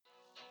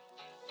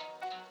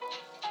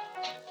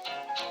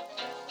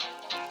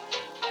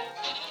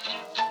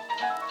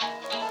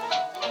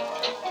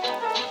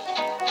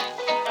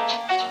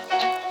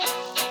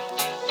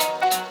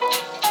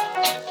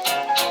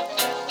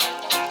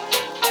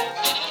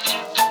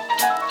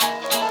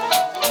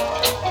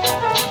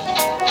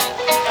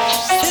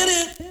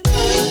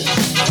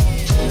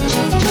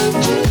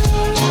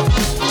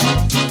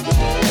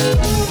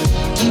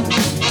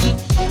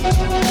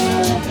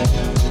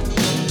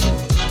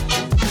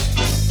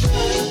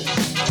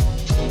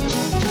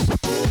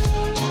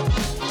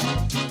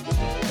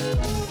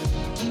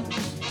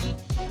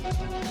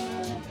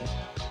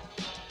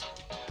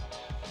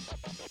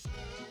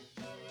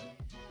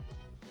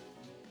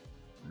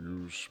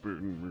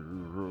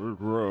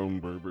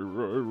round, baby,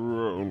 right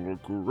round,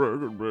 look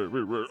around, baby,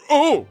 right.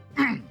 Oh!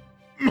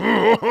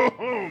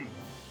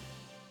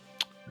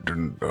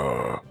 Didn't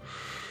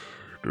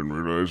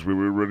realize we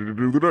were ready to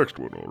do the next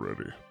one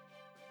already.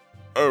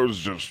 I was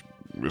just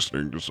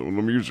listening to some of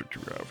the music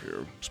you have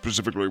here,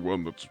 specifically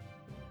one that's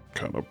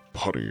kind of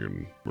punny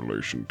in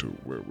relation to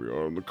where we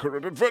are in the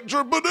current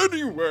adventure, but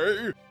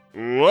anyway,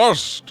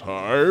 last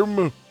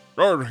time,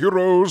 our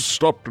heroes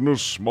stopped in a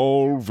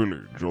small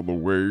village on the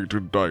way to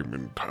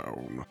Diamond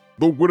Town,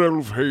 the Wood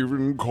Elf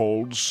haven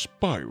called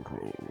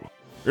Spiral,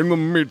 in the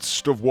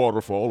midst of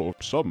waterfall, or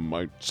some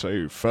might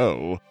say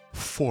fell,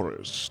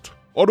 forest.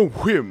 On a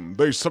whim,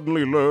 they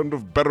suddenly learned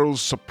of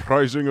Beryl's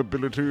surprising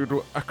ability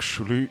to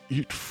actually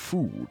eat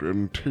food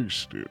and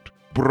taste it,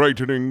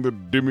 brightening the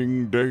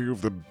dimming day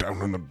of the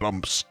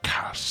down-in-the-dumps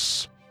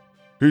Cass.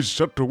 He's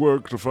set to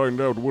work to find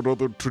out what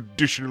other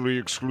traditionally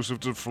exclusive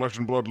to flesh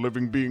and blood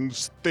living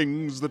beings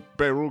things that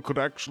Beryl could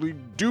actually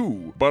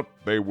do, but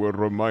they were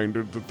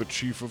reminded that the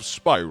Chief of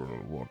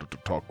Spiral wanted to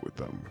talk with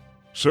them.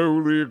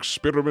 So the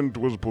experiment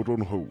was put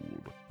on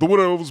hold. The Wood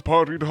Elves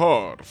partied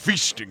hard,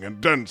 feasting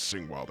and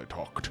dancing while they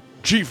talked.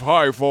 Chief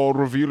Highfall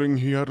revealing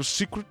he had a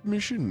secret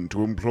mission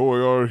to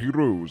employ our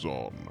heroes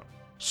on,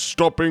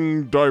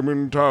 stopping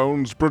Diamond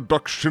Town's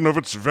production of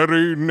its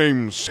very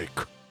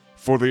namesake.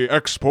 For the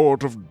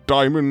export of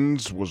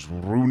diamonds was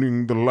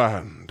ruining the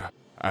land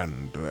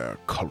and their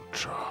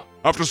culture.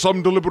 After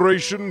some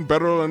deliberation,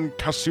 Beryl and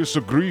Cassius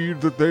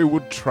agreed that they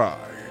would try,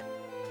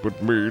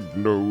 but made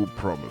no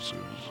promises.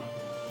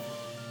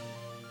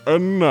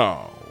 And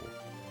now,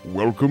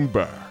 welcome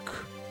back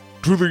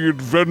to the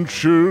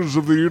adventures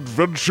of the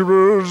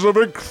adventurers of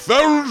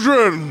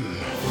Icthalgen!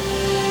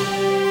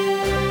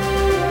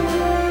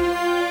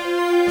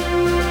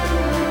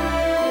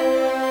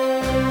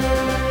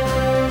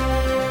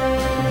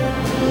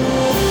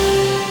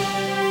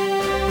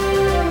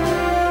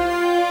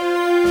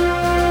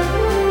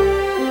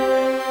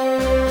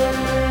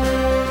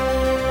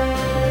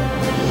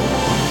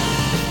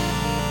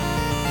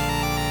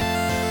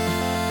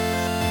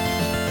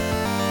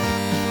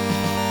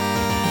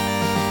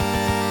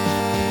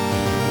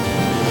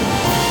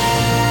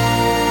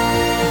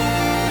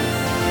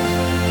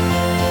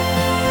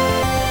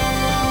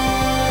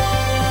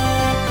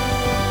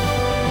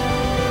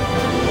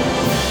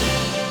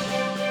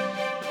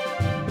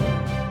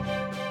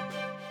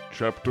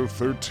 Chapter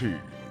 13,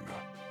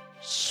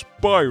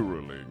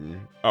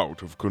 Spiraling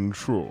Out of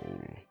Control.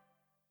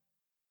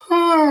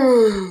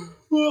 Well,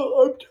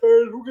 I'm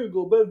tired. We're gonna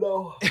go to bed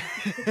now.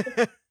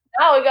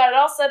 Oh, we got it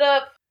all set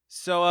up.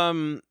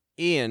 So,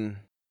 Ian,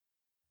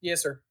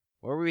 Yes, sir.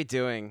 what were we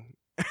doing?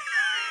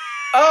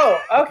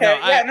 Oh, okay.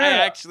 I no.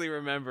 actually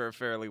remember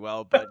fairly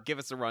well, but give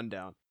us a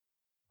rundown.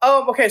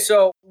 Okay,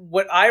 so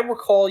what I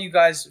recall you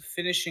guys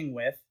finishing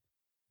with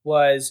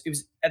was, it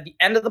was at the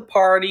end of the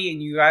party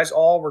and you guys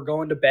all were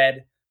going to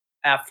bed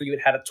after you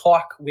had a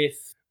talk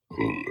with...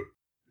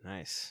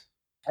 Nice.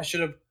 I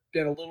should have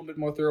been a little bit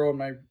more thorough in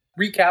my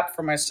recap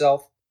for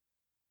myself,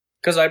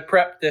 because I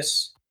prepped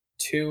this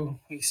 2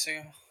 weeks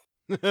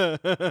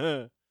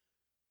ago.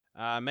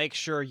 Make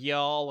sure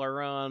y'all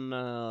are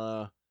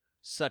on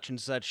such and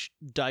such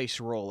dice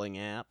rolling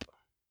app.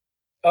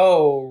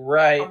 Oh,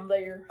 right. I'm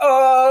there.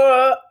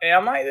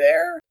 Am I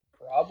there?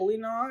 Probably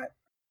not.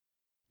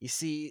 You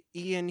see,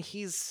 Ian,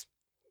 he's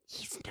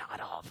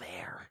not all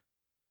there.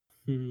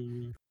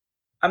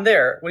 I'm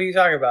there. What are you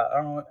talking about?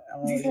 I don't know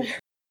what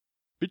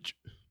Bitch.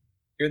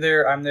 You're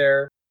there. I'm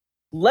there.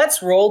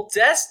 Let's roll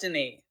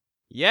Destiny.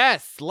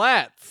 Yes,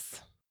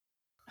 let's.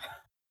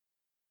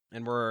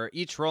 And we're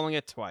each rolling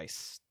it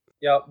twice.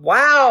 Yeah.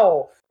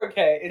 Wow.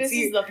 Okay. This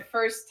is the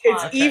first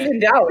time. It's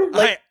evened out.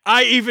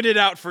 I evened it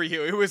out for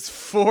you. It was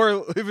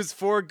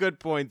 4 good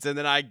points, and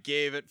then I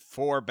gave it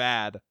 4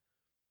 bad.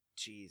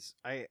 Jeez.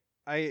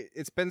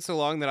 It's been so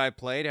long that I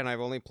played, and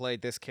I've only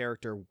played this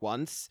character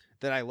once,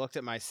 that I looked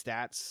at my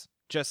stats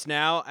just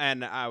now,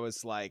 and I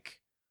was like,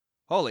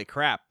 holy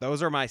crap,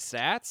 those are my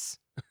stats?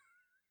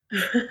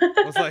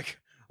 I was like,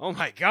 oh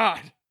my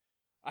god,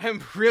 I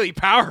am really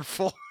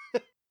powerful.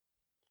 What's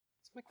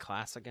my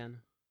class again?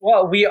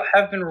 Well, we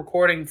have been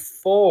recording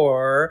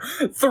for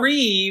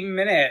 3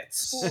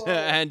 minutes.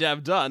 And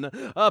I've done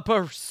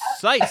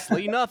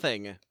precisely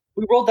nothing.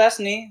 We rolled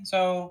Destiny,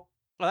 so...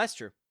 Oh, that's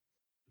true.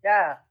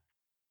 Yeah.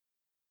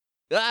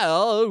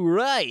 All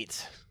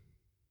right.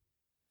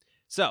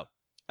 So,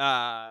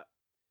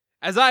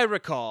 as I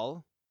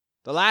recall,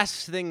 the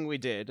last thing we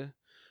did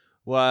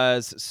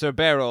was Sir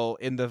Beryl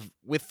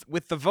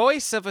with the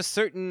voice of a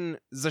certain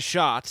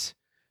Zashat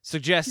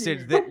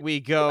suggested that we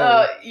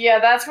go. Yeah,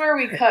 that's where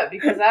we cut,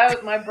 because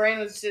my brain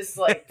was just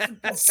like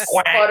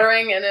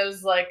sputtering, and it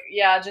was like,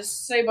 yeah,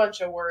 just say a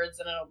bunch of words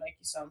and it'll make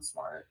you sound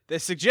smart. The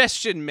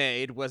suggestion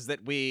made was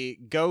that we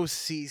go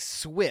see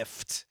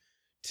Swift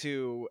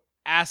to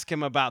ask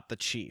him about the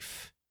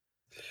chief.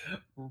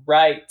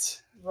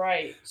 Right.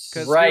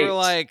 Because we were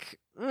like,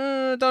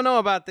 don't know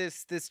about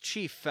this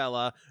chief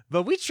fella,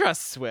 but we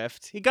trust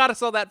Swift. He got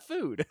us all that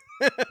food.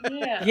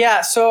 Yeah.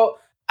 Yeah, so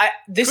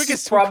This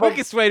quickest, is probably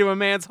quickest way to a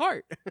man's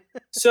heart.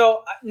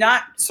 so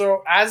not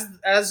so as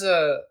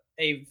a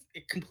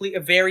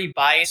very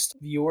biased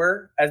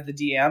viewer as the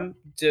DM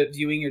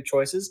viewing your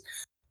choices.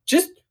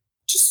 Just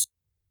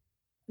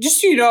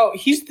so you know,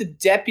 he's the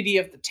deputy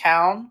of the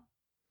town.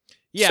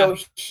 Yeah. So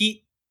he's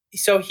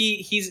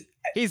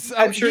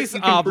I'm sure he's he's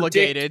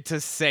obligated to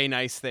say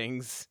nice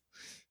things.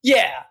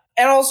 Yeah,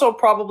 and also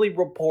probably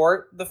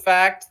report the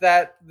fact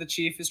that the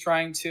chief is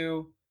trying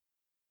to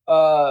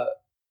cause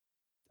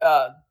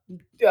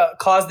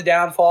the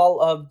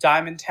downfall of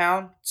Diamond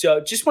Town. So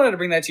just wanted to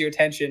bring that to your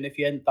attention if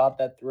you hadn't thought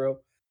that through.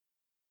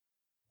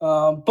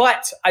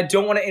 But I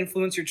don't want to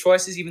influence your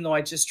choices, even though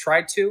I just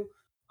tried to.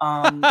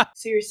 So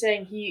you're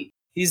saying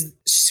He's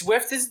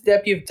Swift is the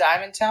deputy of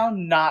Diamond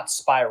Town, not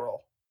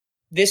Spiral.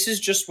 This is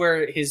just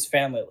where his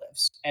family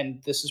lives,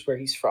 and this is where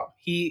he's from.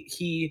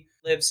 He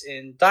lives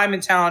in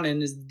Diamond Town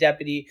and is the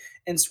deputy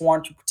and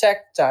sworn to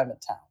protect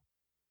Diamond Town.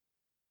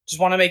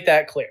 Just want to make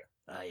that clear.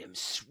 I am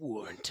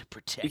sworn to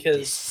protect Because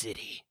this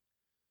city.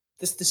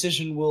 This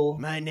decision will.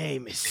 My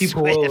name is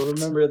People Swift. will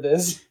remember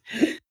this.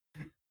 I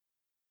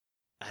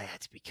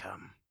had to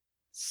become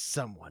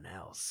someone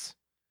else.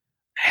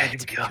 I had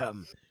to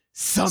become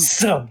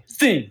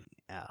something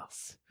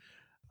else.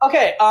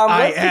 Okay.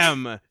 I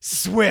am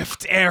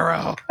Swift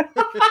Arrow.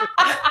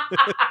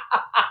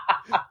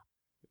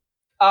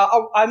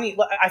 I mean,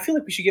 I feel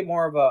like we should get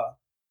more of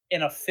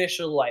an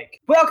official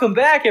welcome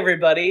back,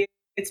 everybody.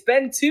 It's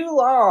been too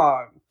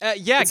long.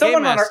 Yeah, and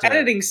someone on our Game Master.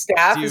 editing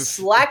staff is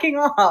slacking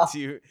off.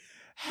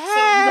 Hey!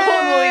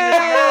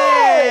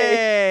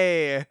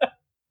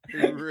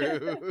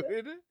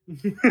 Rude.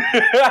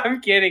 I'm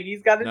kidding.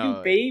 He's got a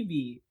new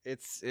baby.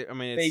 It's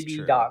baby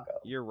true. doggo.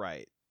 You're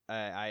right.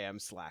 I am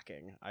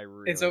slacking. I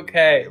really, it's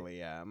okay.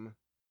 really am.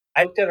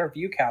 I looked at our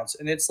view counts,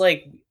 and it's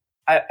like,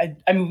 I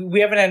mean, we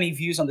haven't had any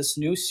views on this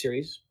new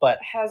series, but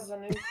has a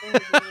new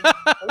thing.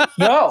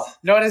 no,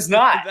 it is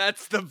not.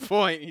 That's the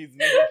point.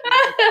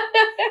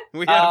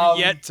 We have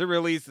yet to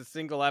release a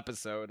single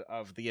episode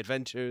of The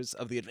Adventures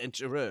of the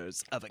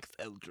Adventurers of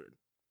Ectheldren.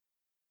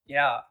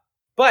 Yeah,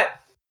 but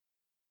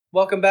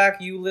welcome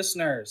back, you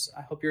listeners.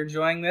 I hope you're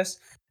enjoying this,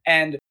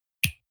 and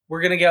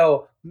we're gonna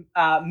go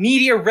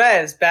media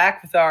res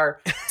back with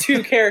our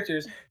two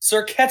characters,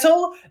 Sir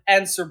Kettle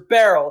and Sir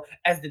Barrel,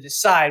 as they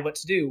decide what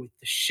to do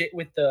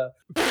with the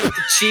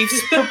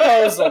chief's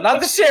proposal.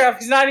 Not the sheriff;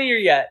 he's not here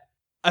yet.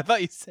 I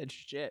thought you said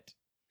shit.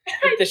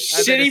 With the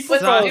shitty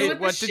proposal.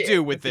 What to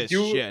do with this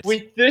shit?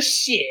 With the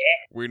shit.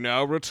 We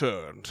now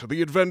return to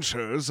the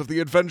adventures of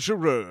the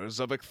adventurers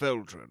of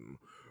Ectheldren,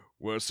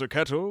 where Sir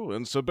Kettle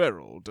and Sir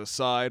Beryl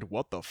decide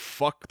what the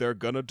fuck they're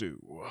gonna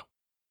do.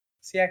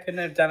 See, I couldn't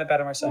have done it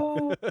better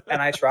myself,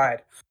 and I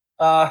tried.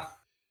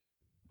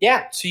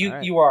 Yeah. So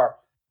you are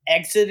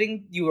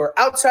exiting. You are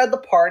outside the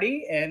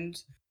party,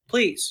 and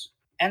please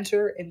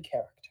enter in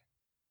character.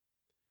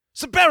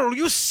 Sir Beryl,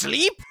 you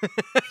sleep?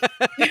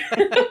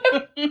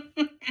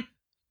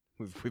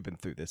 We've been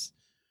through this.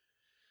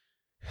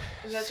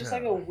 Is that just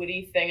like a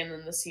witty thing, and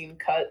then the scene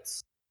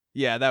cuts?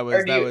 Yeah, that was.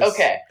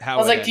 Okay. I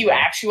was like, do you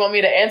actually want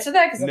me to answer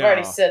that? Because I've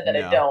already said that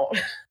I don't.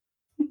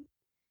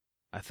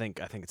 I think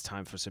it's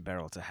time for Sir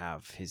Beryl to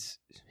have his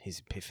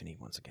epiphany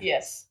once again.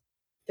 Yes.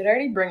 Did I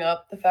already bring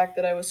up the fact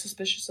that I was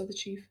suspicious of the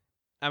chief?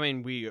 I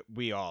mean,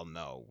 we all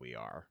know we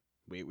are.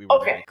 We were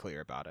very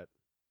clear about it.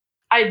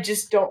 I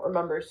just don't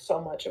remember so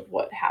much of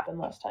what happened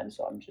last time,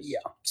 so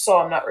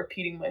I'm not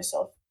repeating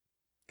myself.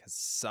 Because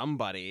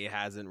somebody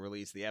hasn't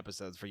released the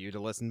episodes for you to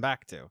listen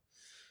back to.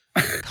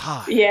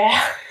 God.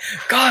 Yeah.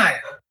 God.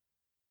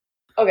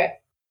 Okay.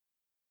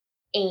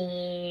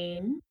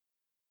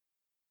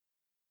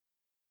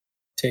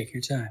 Take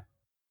your time.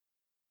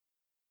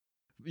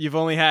 You've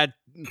only had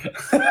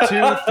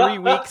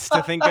 2-3 weeks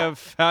to think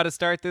of how to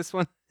start this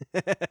one.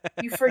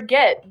 You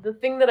forget the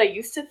thing that I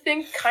used to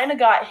think kind of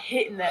got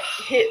hit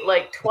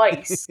like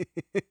twice.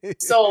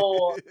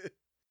 So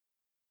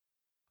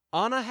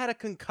Anna had a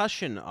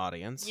concussion,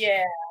 audience.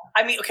 Yeah.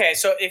 I mean, okay,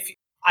 so if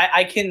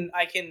I can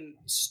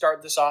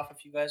start this off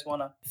if you guys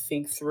want to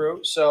think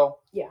through. So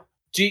yeah.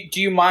 Do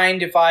you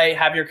mind if I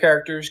have your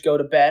characters go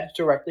to bed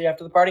directly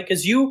after the party?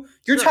 Because you're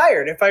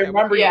tired. If I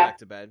remember, back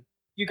to bed.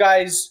 You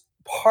guys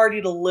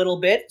partied a little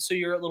bit, so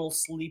you're a little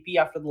sleepy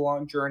after the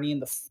long journey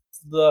and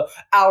the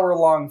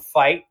hour-long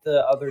fight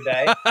the other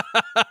day.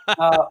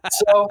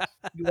 So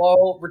you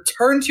all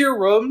return to your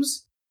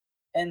rooms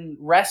and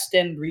rest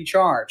and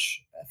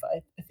recharge.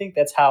 I think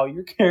that's how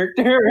your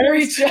character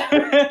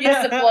recharge. He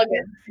has to plug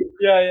in.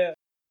 Yeah.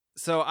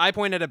 So I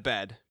point at a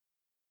bed,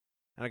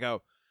 and I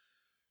go,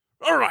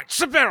 "All right,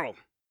 Sir Beryl,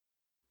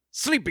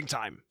 sleeping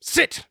time.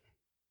 Sit.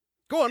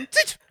 Go on,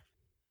 sit."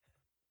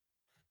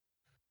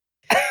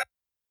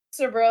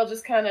 Sir Beryl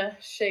just kind of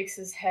shakes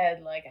his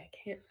head like,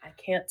 I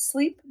can't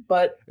sleep,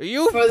 but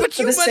you must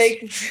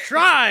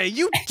try.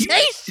 You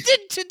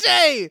tasted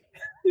today.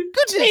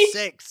 Goodness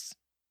sakes.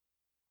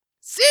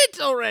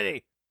 Sit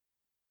already.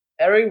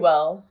 Very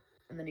well.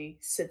 And then he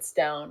sits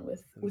down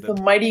with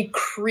a mighty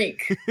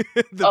creak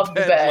of the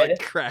bed. Like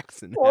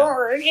cracks in half.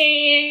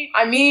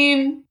 I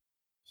mean,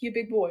 He a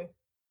big boy.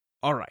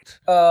 All right.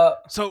 Uh,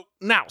 So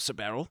now, Sir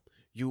Beryl,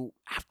 you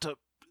have to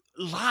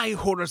lie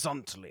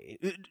horizontally.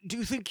 Do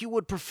you think you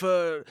would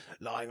prefer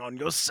lying on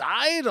your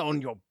side, on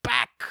your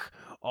back,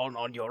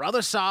 on your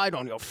other side,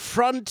 on your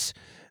front?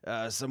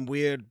 Some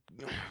weird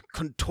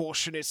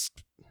contortionist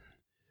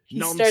He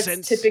nonsense.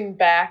 starts tipping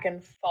back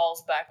and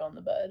falls back on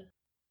the bed.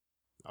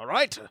 All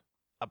right,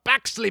 a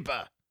back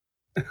sleeper.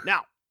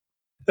 Now,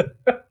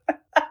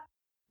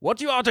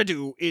 what you ought to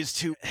do is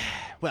to,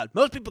 well,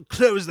 most people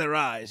close their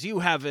eyes. You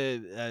have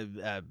a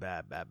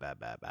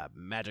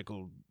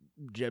magical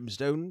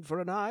gemstone for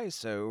an eye,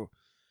 so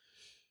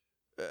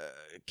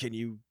can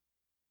you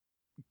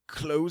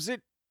close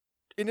it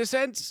in a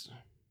sense?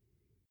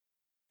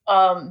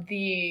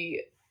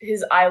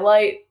 His eye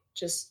light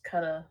just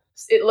kind of,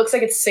 it looks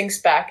like it sinks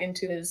back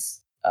into his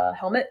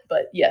helmet,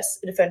 but yes,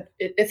 it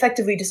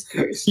effectively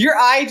disappears. your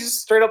eye just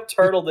straight up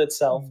turtled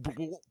itself.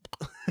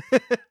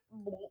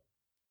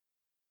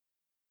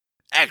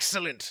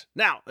 Excellent.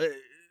 Now,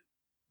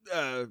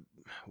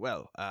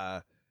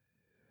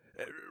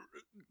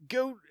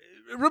 go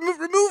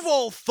remove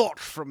all thought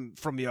from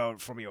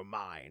your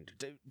mind.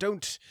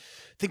 Don't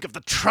think of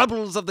the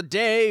troubles of the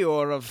day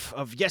or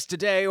of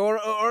yesterday or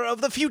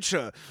of the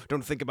future.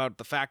 Don't think about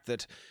the fact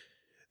that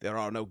there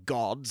are no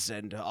gods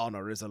and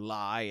honor is a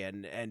lie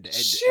and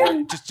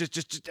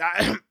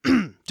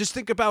just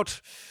think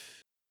about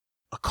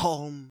a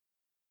calm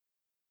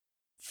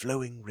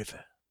flowing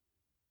river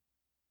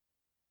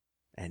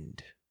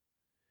and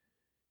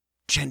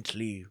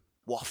gently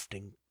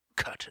wafting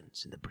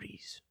curtains in the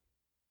breeze.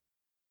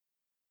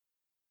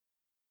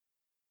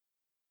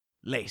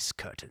 Lace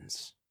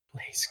curtains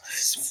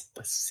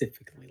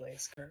Specifically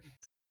lace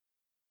curtains.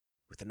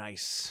 with a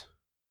nice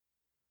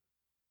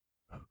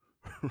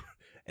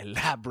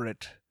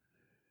elaborate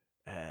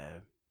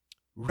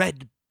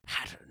red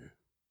pattern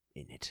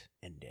in it,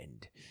 and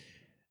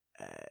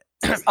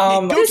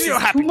go This to your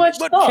is happy. too much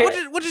What, thought.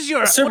 what is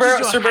your Sir what is Beryl,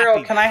 your Sir Beryl,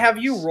 happy can I have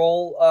you place?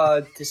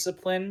 roll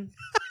discipline?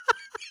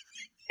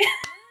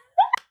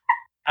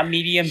 A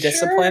medium Sure.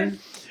 discipline?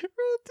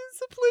 Roll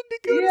discipline to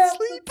go Yeah. to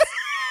sleep.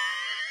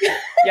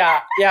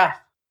 Yeah.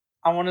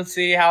 I want to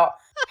see how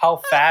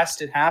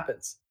fast it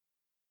happens,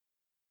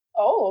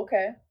 Oh,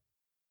 okay.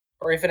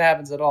 or if it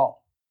happens at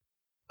all.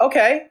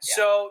 Okay,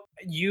 so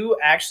you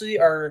actually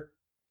are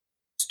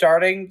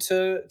starting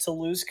to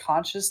lose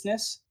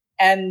consciousness,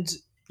 and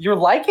you're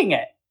liking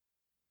it.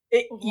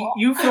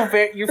 You feel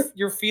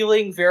you're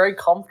feeling very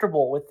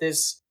comfortable with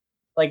this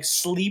like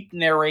sleep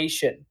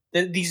narration,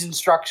 these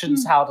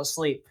instructions how to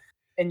sleep,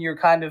 and you're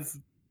kind of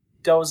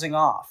dozing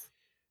off.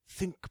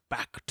 Think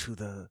back to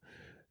the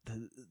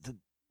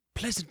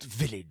pleasant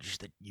village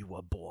that you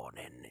were born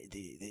in.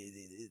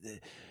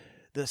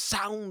 The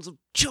sounds of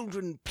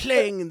children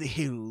playing in the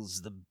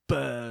hills, the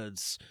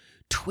birds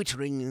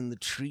twittering in the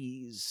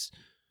trees,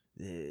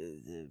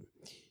 the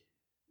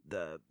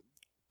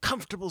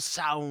comfortable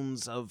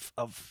sounds of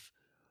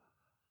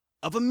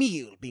a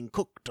meal being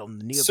cooked on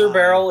the nearby Sir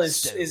Beryl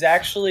stove. is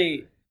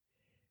actually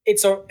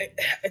it's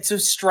a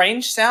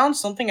strange sound,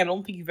 something I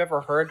don't think you've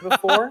ever heard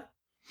before.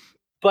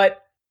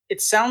 But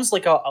it sounds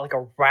like a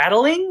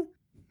rattling,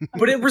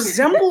 but it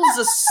resembles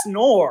a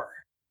snore.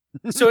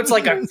 So it's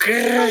like a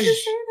grrrsh,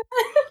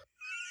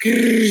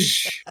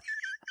 grrrsh,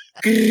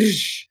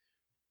 grrrsh.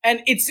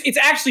 And it's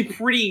actually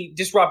pretty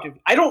disruptive.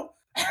 I don't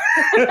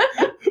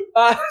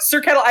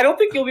Sir Kettle, I don't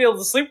think you'll be able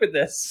to sleep with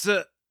this.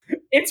 Sir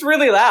It's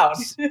really loud.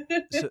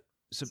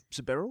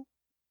 Beryl?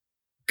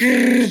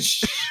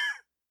 Grrrsh.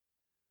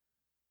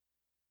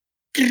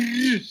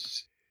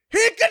 Grrrsh.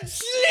 He can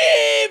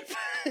sleep!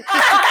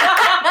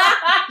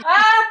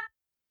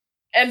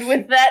 And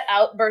with that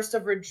outburst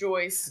of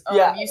rejoice,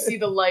 Yeah. you see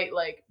the light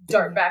like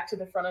dart back to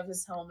the front of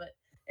his helmet,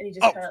 and he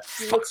just Oh, kind of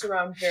fuck. looks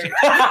around very.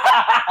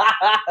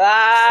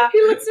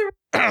 He looks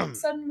around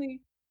suddenly.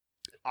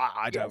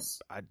 I don't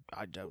Yes.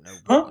 I don't know.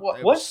 Huh? There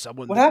was What?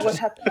 Someone What that happened? What just-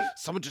 happened?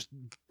 Someone just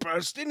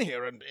burst in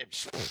here and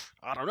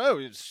I don't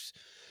know.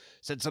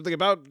 Said something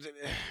about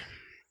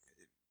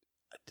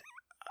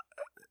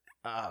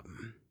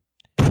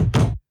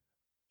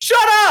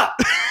Shut up!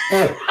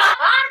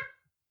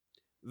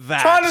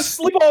 that. Trying to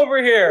sleep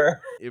over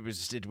here. It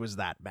was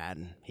that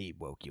man. He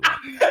woke you up.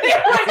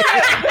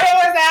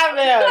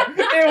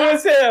 It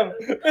was him.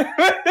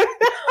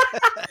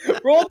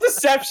 Roll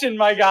deception,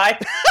 my guy.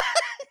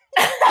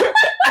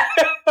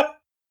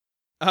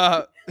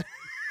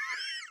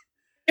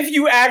 If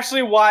you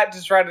actually want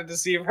to try to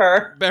deceive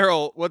her.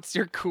 Beryl, what's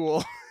your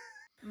cool?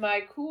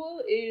 My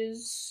cool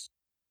is,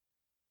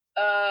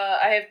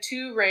 I have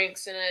 2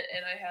 ranks in it,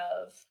 and I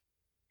have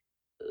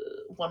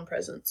 1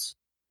 presence.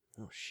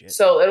 Oh shit.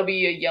 So it'll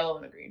be a yellow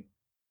and a green.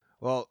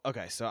 Well,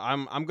 okay, so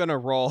I'm gonna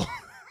roll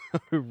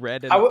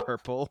red and I w-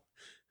 purple.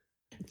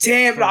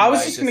 Damn, for I was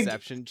my just gonna.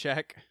 deception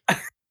check,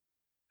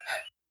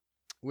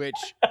 which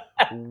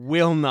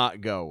will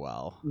not go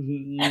well.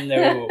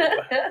 No.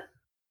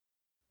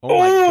 Oh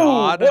my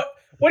god!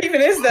 What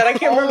even is that? I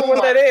can't remember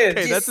what that is.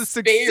 Okay, that's a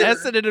Despair.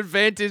 success and an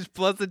advantage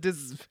plus a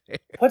despair.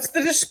 What's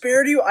the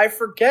disparity? I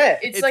forget.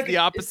 It's like the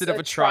opposite it's of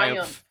a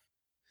triumph.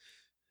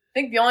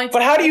 think the only.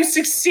 But how do you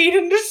succeed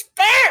in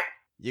despair?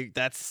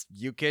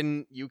 You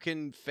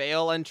can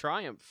fail and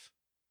triumph.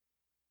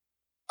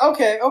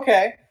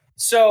 Okay.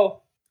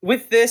 So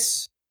with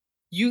this,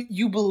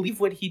 you believe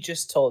what he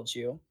just told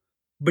you,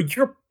 but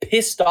you're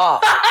pissed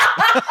off.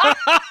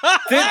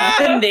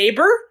 The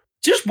neighbor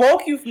just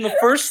woke you from the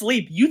first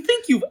sleep you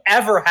think you've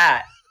ever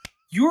had.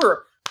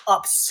 You're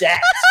upset.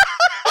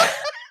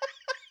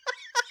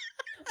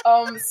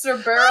 Sir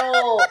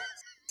Beryl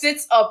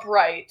sits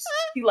upright.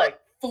 He like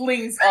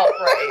flings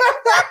upright.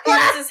 He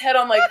has his head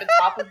on like the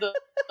top of the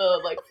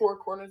like four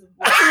corners of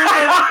the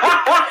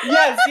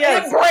Yes.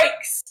 It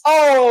breaks.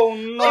 Oh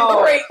It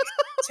no. breaks.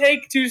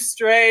 Take 2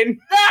 strain.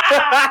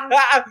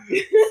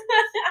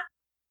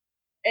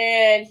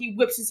 And he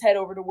whips his head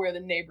over to where the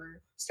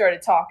neighbor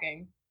started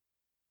talking.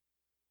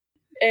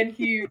 And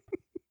can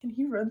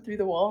he run through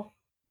the wall?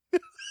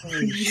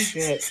 Holy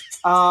shit.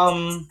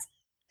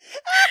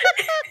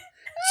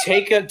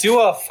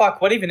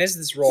 What even is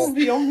this This roll? is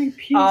the only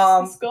piece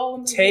Um, the skull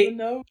in take-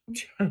 the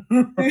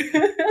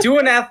Do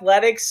an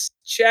athletics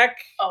check.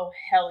 Oh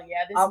hell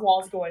yeah! This I'm-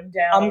 wall's going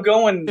down. I'm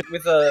going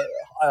with a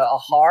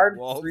hard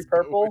Wall's 3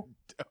 purple. going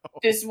down.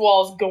 This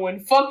wall's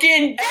going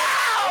fucking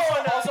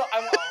down. Also, I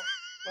want.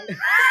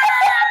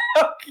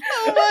 Oh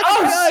my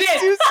Oh, God,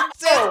 shit! do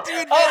success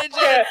to advantage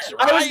Okay,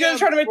 and I was gonna triumph.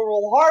 try to make it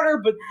roll harder,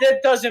 but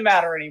that doesn't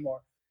matter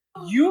anymore.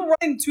 You run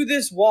into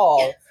this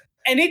wall,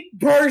 and it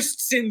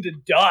bursts into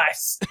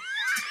dust.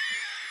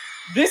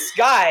 This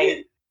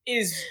guy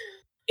is,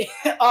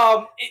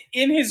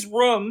 in his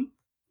room,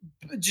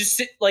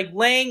 just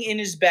laying in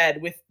his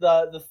bed with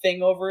the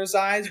thing over his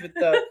eyes, with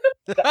the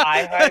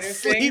eye hider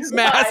Sleep thing.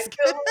 mask.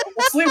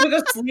 Sleep with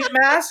a sleep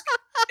mask,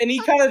 and he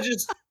kind of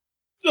just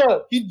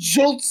he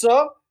jolts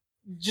up,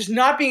 just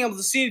not being able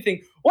to see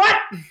anything. What?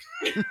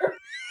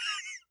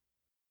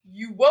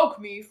 You woke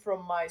me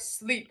from my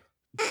sleep.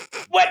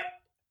 What?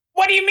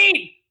 What do you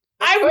mean?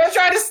 I was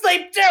trying to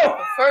sleep too.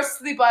 The first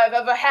sleep I've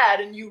ever had,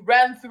 and you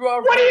ran through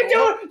a What are you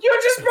riddle. doing? You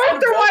just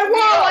broke through my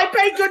wall. I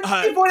paid good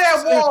money for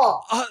that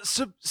wall.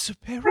 Sir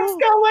Beryl? What's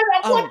going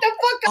on? What the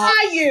fuck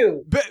are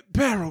you?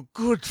 Beryl,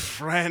 good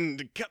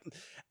friend. Get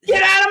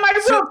out of my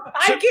room! Sir-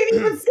 I sir- can't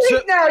even sir-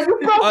 sleep now. You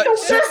broke the.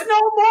 sir- There's no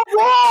more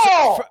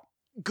wall.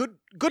 Good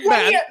What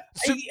man. are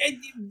Sir-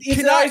 his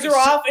can I- eyes are sir-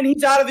 off, and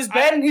he's out of his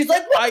bed, and he's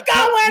like, "What's I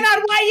going can't-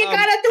 on? Why you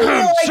gotta do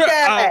it like sir,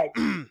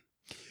 that?"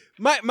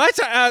 my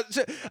time,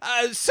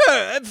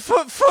 sir,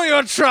 for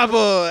your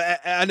trouble,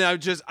 and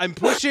I'm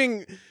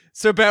pushing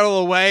Sir Beryl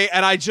away,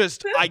 and I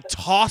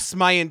toss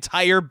my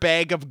entire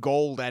bag of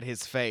gold at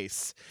his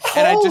face,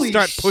 and I just Holy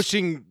start sh-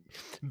 pushing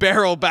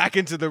Beryl back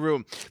into the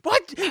room. Why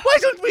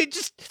don't we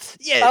just,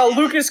 yeah.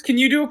 Lucas, can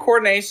you do a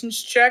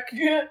coordinations check?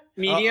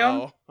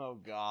 Medium. Uh-oh. Oh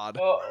God.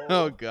 Uh-oh.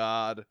 Oh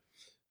God.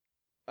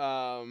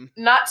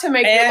 Not to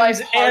make your And-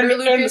 life harder, and-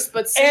 Lucas,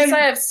 but since and- I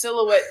have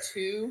silhouette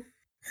too,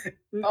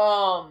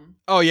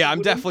 Oh yeah, I'm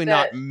wouldn't definitely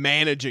that- not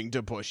managing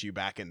to push you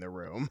back in the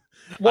room.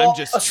 Well, I'm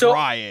just so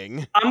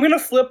trying. I'm gonna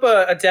flip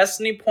a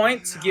destiny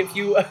point to give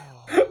you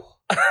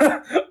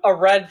a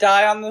red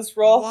die on this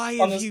roll Why on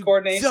have this you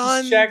coordinations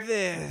done check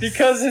this?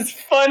 because it's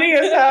funny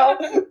as hell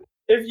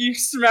if you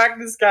smack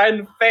this guy in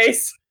the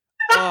face.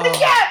 Oh,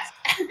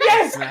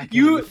 Yes, smack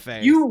him in the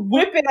face. you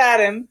whip it at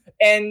him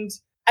and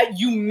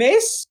you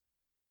miss,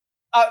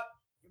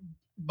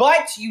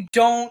 but you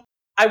don't.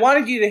 I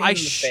wanted you to hit him in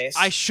the face.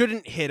 I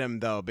shouldn't hit him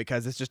though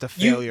because it's just a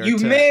you failure. you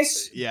to,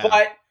 miss, yeah.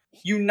 but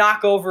you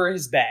knock over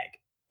his bag,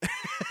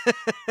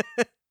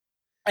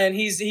 and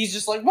he's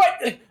just like,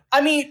 "What?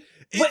 I mean."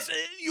 But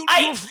You'll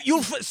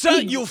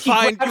he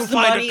find grabs the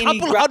money a and he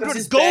couple grabs hundred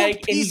his gold bag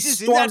and he pieces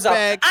in that storms out.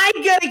 bag. I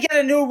gotta get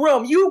a new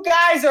room. You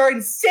guys are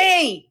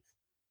insane.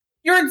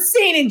 You're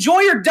insane. Enjoy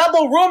your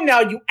double room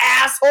now, you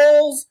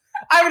assholes.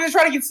 I'm gonna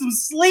try to get some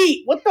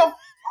sleep. What the fuck?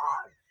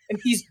 And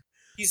he's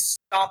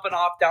stomping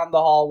off down the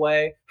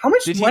hallway. How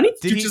much money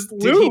did you just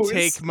Did lose? he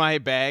take my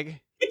bag?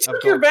 He of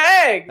took your gold?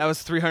 bag. That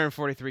was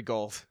 343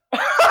 gold.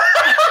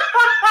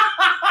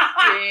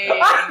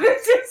 Dang.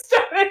 This is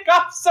starting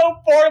off so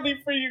poorly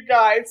for you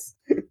guys.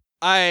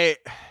 I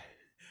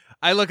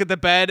look at the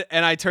bed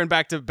and I turn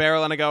back to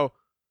Beryl and I go,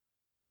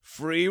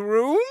 "Free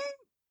room?"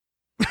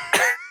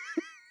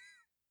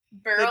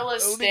 Beryl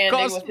is It only standing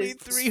cost with me his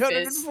fists.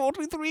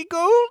 343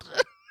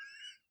 gold.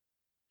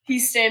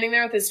 He's standing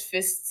there with his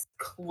fists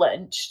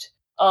clenched.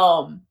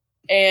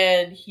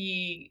 And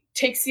he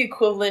takes the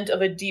equivalent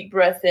of a deep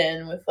breath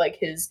in with like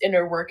his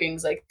inner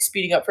workings like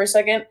speeding up for a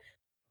second,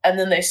 and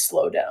then they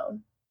slow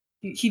down.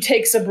 He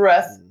takes a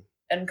breath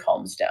and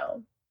calms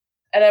down.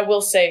 And I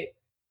will say,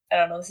 I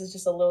don't know, this is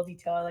just a little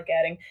detail I like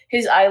adding.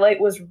 His eyelight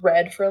was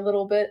red for a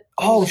little bit.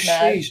 He Oh, was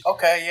mad. sheesh.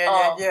 Okay,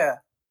 yeah.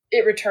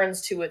 It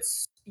returns to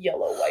its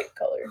yellow-white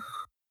color.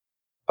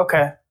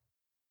 Okay.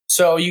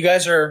 So you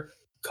guys are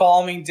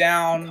calming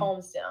down.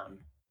 Calms down.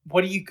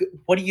 What do you do?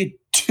 What are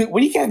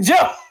you gonna do?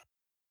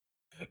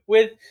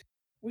 With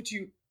Would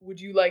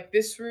you like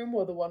this room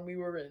or the one we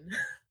were in?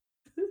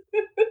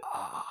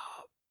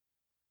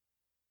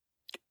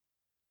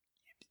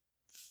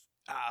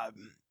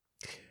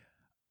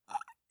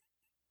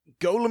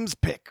 Golem's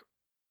pick.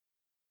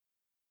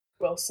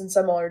 Well, since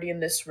I'm already in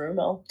this room,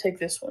 I'll take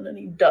this one. And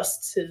he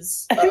dusts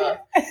his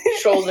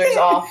shoulders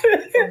off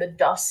from the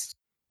dust.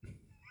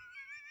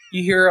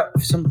 You hear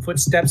some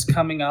footsteps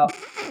coming up,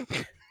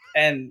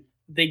 and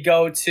they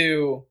go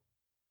to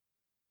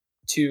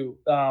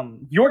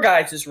your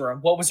guys' room,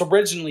 what was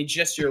originally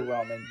just your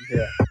room, and you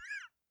hear,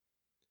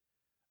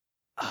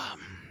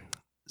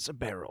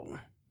 Sabero,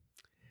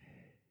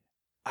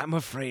 I'm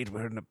afraid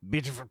we're in a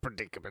bit of a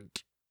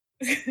predicament.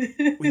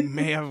 We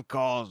may have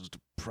caused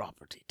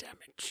property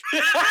damage.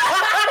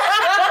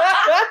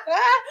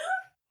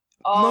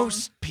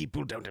 Most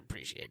people don't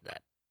appreciate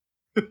that.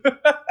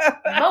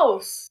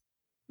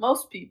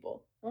 Most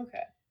people.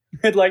 Okay.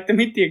 I'd like to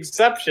meet the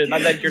exception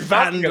that you're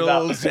talking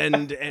about. Vandals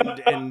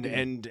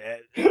and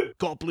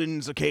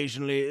goblins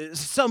occasionally.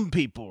 Some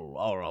people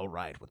are all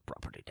right with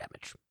property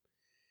damage.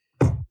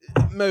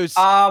 Most.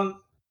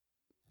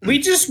 We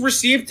just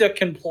received a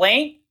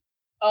complaint.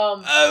 One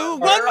or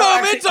moment!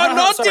 actually- I'm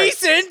no, not sorry.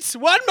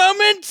 decent! One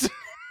moment!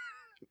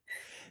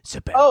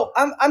 Sabero. Oh,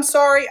 I'm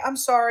sorry. I'm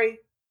sorry.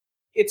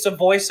 It's a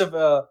voice of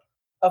a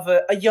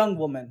young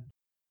woman.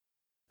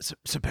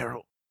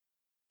 Sabero,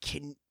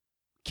 can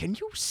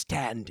you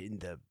stand in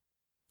the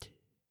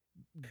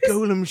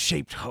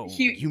golem-shaped hole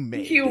you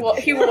made? He in the wall?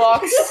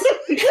 walks.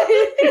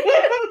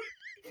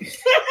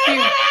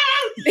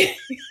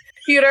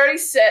 He had already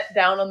sat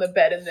down on the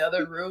bed in the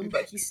other room,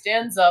 but he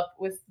stands up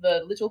with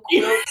the little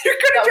quilt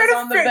that was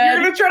on the bed.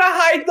 You're gonna try to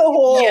hide the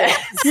hole Yes.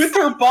 with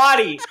her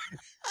body.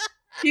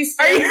 He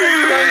stands in front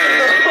of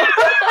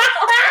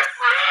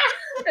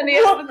the and he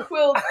has the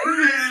quilt.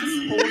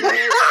 He's just holding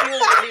it.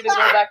 He's ready to go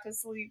back to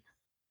sleep.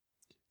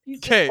 He's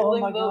just 'Kay.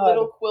 holding Oh my the God.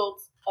 little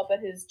quilt up at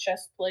his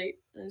chest plate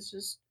and is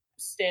just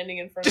standing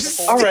in front of Just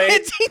the hole. All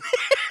right. standing-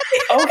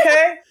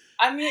 Okay.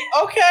 I mean,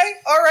 okay.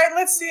 All right.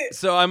 Let's see it.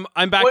 So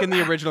I'm back What- in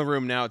the original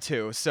room now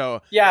too.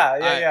 So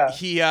Yeah.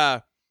 he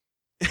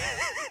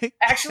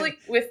Actually,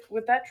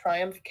 with that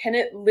triumph, can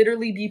it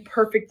literally be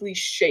perfectly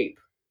shaped?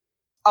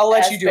 I'll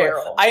let as you do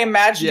barrel. it. I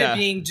imagine Yeah. it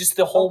being just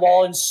the whole Okay.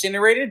 wall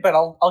incinerated, but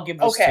I'll give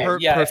this Okay. to you.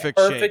 Yeah, perfect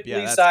shape. perfectly Yeah,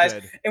 that's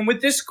sized. good. And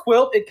with this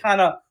quilt, it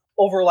kind of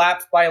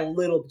overlaps by a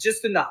little,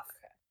 just enough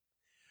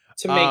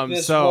to make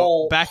this so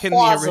roll back in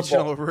plausible. the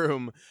original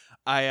room,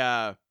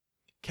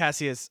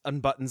 Cassius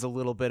unbuttons a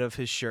little bit of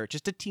his shirt,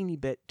 just a teeny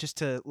bit, just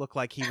to look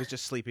like he was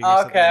just sleeping or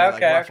something. And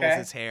he, ruffles Okay.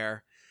 his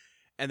hair,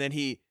 and then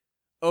he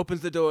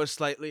opens the door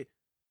slightly.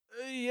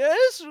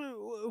 Yes,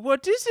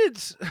 what is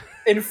it?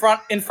 In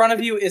front of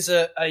you is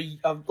a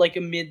like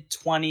a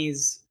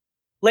mid-20s,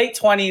 late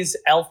 20s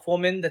elf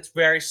woman that's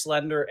very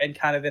slender and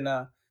kind of in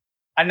a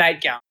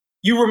nightgown.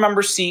 You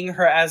remember seeing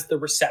her as the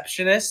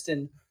receptionist,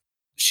 and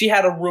she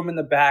had a room in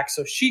the back,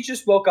 so she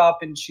just woke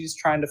up and she's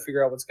trying to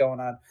figure out what's going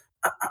on.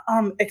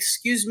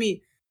 Excuse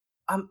me,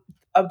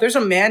 there's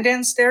a man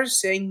downstairs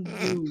saying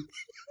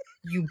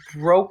you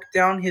broke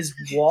down his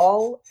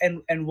wall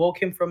and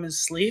woke him from his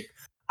sleep.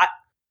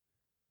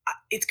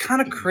 It's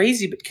kind of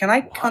crazy, but can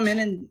I come in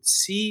and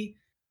see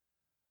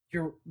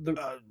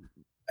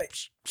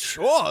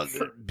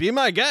Sure, be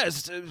my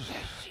guest.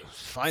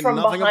 Find From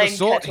nothing of the behind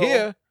sort Kettle.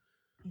 here.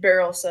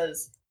 Beryl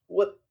says,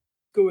 "What's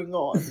going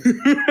on?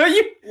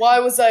 You- Why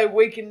was I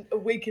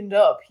awakened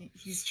up?"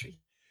 He's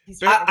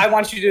I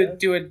want you to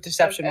do a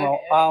deception Okay.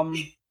 roll.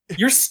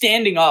 You're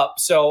standing up,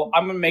 so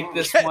I'm gonna make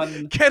this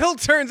one. Kettle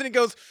turns and he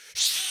goes,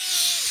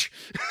 shh.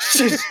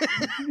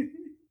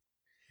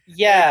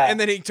 Yeah. And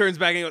then he turns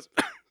back and he goes,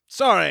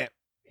 sorry,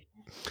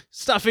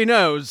 stuffy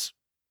nose.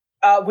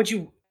 Would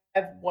you? I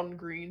have one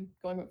green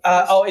going.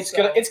 First, It's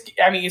gonna.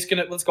 It's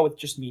gonna. Let's go with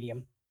just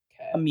medium.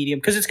 A okay. medium,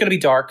 because it's gonna be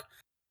dark.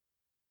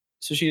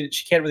 So she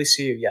can't really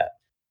see you yet.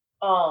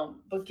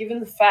 But given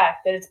the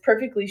fact that it's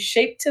perfectly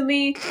shaped to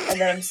me and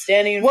that I'm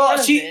standing in Well, front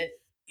of she- it,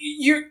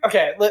 You're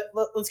okay.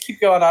 Let's keep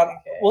going on.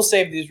 Okay. We'll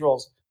save these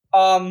rolls.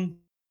 And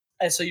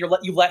so you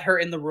let her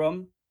in the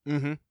room.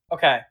 Mm-hmm.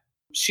 Okay.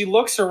 She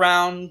looks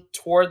around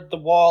toward the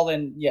wall,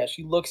 and yeah,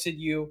 she looks at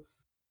you.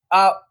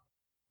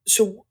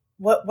 So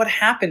what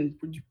happened?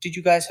 Did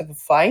you guys have a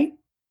fight?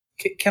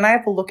 Can I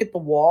have a look at the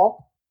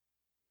wall?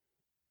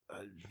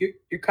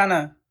 You're kind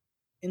of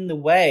in the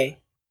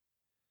way.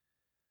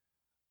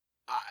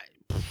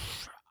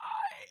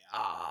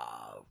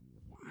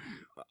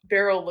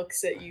 Beryl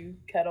looks at you,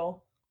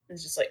 Kettle, and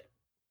is just like,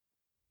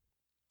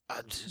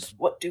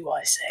 "What do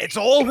I say?" It's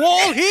all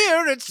wall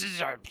here. It's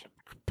a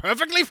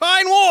perfectly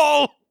fine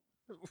wall.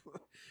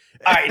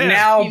 All right,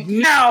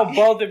 now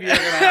both of you are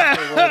gonna have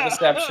to roll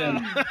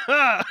deception.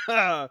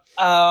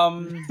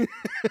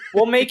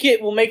 We'll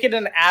make it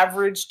an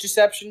average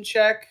deception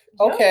check.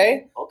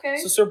 Okay. No, okay.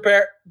 So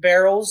Sir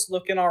Barrel's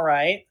looking all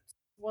right.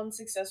 One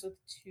success with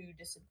 2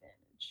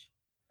 disadvantage.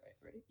 Right,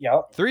 ready?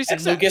 Yep. 3 And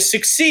success. Lucas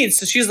succeeds.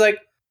 So she's like,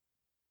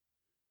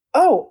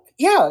 "Oh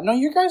yeah, no,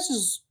 your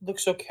guys'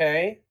 looks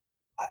okay.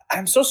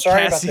 I'm so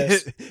sorry about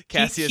this.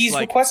 Cassius he's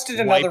like requested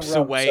another wipes room,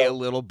 away so- a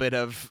little bit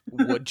of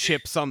wood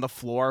chips on the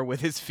floor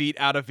with his feet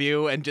out of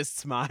view and just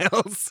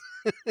smiles.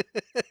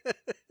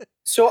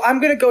 So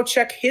I'm gonna go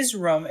check his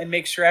room and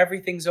make sure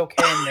everything's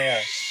okay in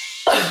there."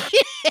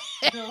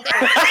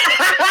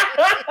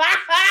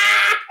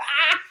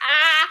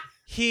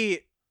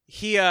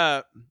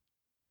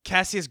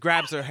 Cassius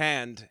grabs her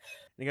hand and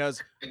he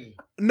goes,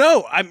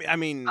 "No, I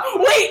mean,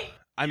 Wait!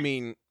 I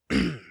mean,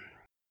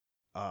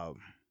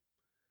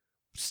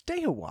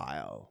 stay a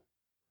while.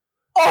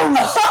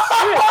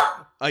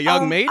 Oh, A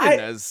young maiden I-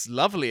 as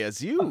lovely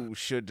as you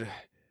should."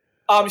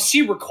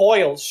 She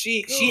recoils.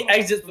 She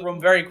exits the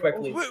room very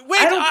quickly. Wait,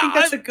 I don't think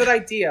that's a good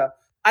idea.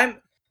 I'm.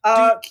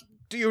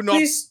 Do you not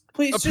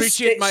Please just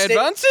appreciate my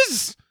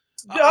advances?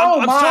 No,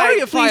 I'm my, sorry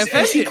if I please.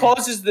 And she offended.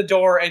 closes the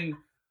door and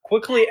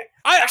quickly.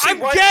 Actually, I'm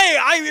why- gay.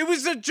 It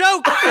was a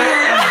joke.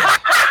 Oh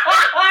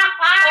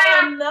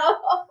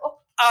no.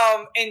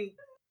 And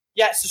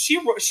yeah, so she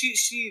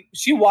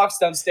walks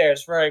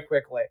downstairs very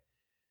quickly.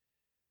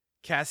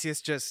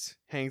 Cassius just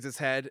hangs his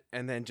head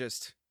and then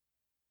just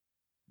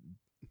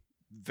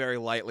very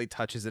lightly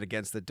touches it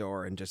against the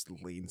door and just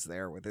leans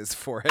there with his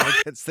forehead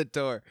against the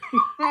door.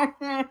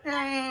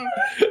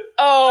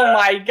 Oh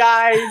my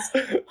guys!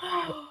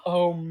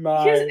 Oh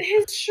my!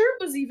 His shirt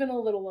was even a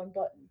little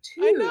unbuttoned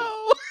too. I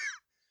know.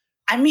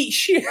 I mean,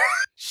 she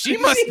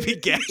Must be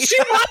gay. she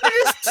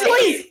wanted to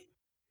sleep.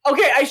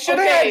 Okay, I should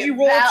have Okay, had you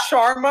roll that-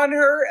 charm on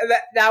her.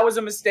 That was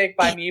a mistake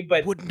by me,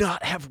 but Would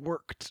not have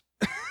worked.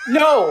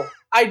 no,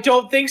 I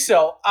don't think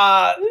so.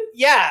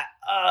 Yeah.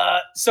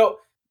 So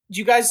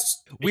you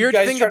guys. Weird you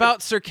guys thing try to-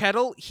 about Sir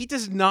Kettle, he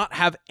does not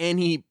have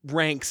any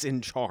ranks in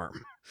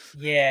charm.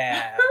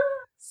 Yeah.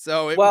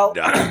 So it Well- would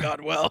not have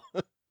gone well.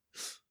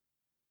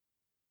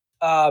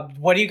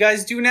 What do you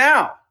guys do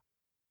now?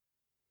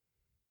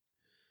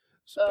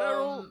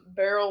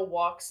 Beryl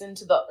walks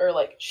into the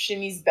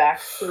shimmies back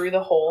through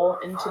the hole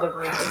into the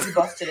room that he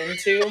busted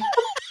into.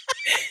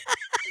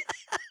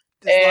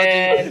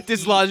 And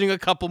Dislodging a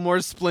couple more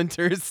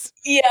splinters.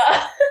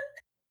 Yeah.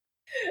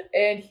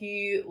 And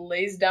he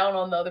lays down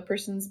on the other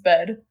person's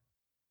bed.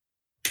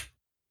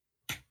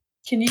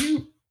 Can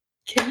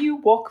you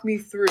walk me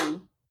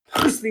through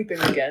sleeping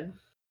again?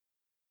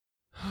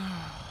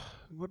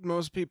 What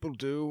most people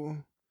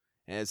do,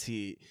 as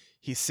he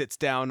sits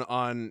down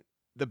on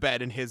the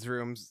bed in his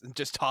room,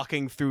 just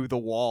talking through the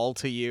wall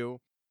to you.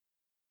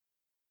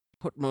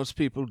 What most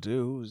people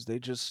do is they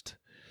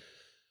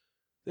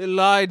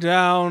lie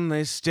down,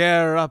 they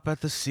stare up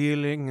at the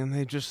ceiling, and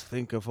they just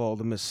think of all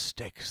the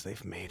mistakes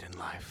they've made in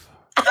life.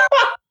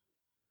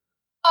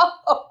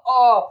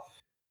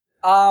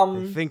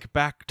 They think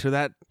back to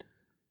that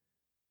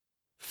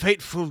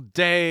fateful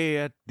day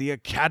at the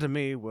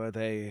academy where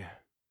they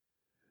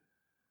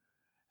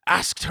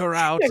asked her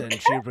out and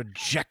she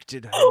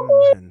rejected him,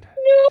 and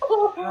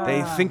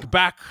they think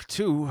back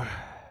to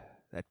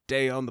that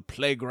day on the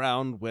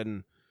playground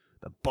when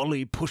the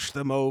bully pushed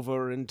them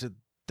over into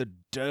the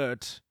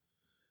dirt,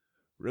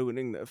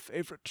 ruining their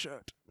favorite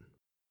shirt.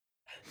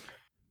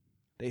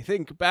 They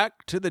think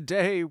back to the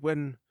day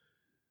when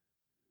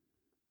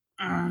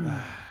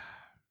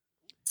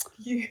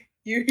You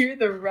hear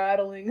the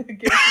rattling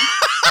again.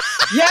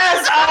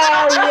 Yes!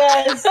 Oh,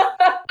 yes!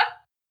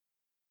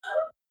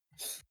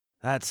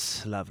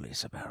 That's lovely,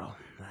 Sir Beryl.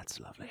 That's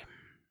lovely.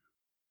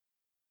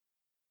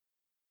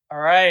 All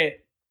right.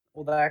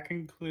 Will that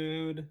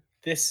conclude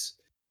this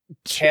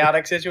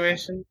chaotic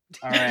situation?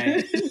 All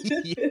right.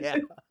 Yeah.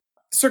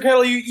 Sir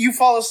Kettle, you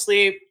fall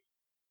asleep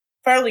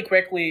fairly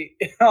quickly,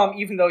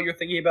 even though you're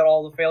thinking about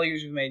all the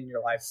failures you've made in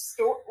your life.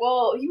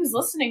 Well, he was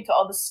listening to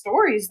all the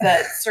stories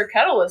that Sir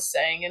Kettle was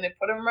saying, and it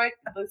put him right.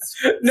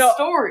 No,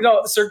 story.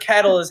 No, Sir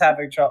Kettle is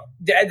having trouble.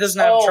 It doesn't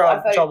have Oh, I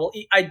thought- trouble.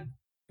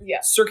 Yeah.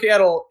 Sir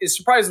Kettle is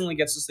surprisingly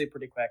gets to sleep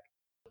pretty quick.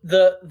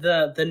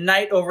 The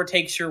night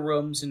overtakes your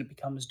rooms and it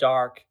becomes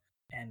dark,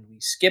 and we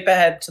skip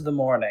ahead to the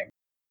morning.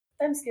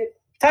 Time skip.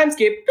 Time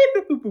skip.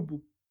 Beep, boop,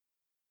 boop,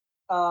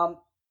 boop.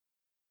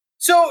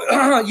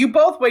 So you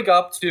both wake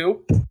up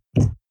to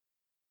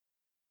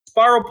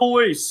Spiral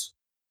Police.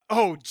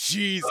 Oh,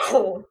 jeez.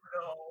 Oh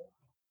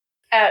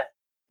no. At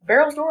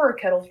Beryl's door or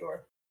Kettle's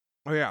door?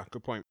 Oh, yeah,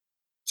 good point.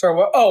 Sorry,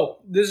 what? Oh,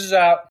 this is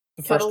the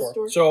first Kettle's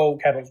door. door? So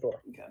Kettle's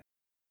door. Okay.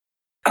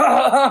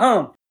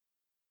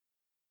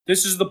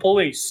 This is the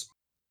police.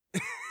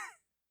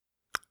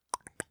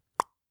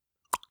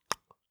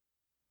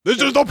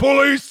 This is the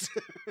police!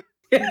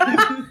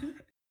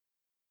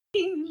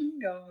 Ding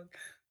dong.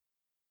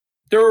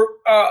 There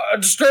a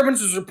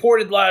disturbance was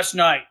reported last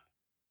night.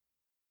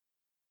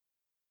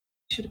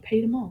 Should have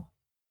paid him off.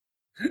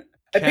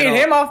 I paid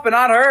him off, but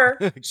not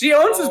her. She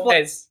owns this Oh.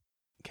 place.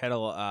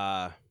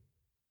 Kettle,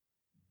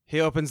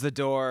 he opens the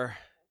door,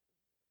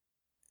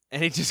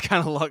 and he just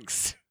kind of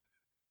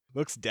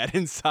looks dead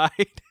inside.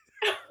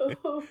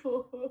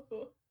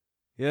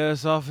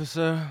 Yes,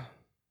 officer.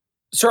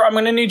 Sir, I'm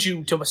gonna need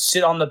you to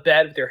sit on the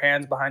bed with your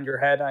hands behind your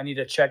head. I need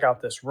to check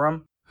out this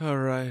room. All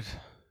right.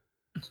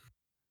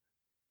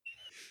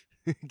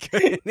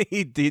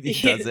 he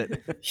does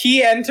it.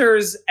 He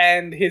enters,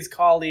 and his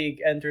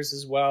colleague enters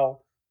as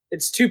well.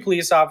 It's two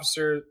police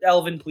officers,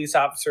 elven police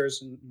officers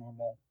in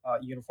normal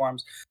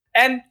uniforms.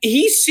 And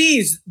he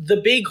sees the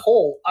big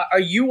hole. Are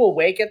you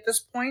awake at this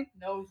point?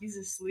 No, he's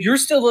asleep. You're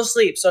still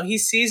asleep. So he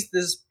sees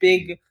this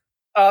big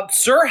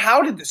Sir,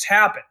 how did this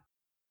happen?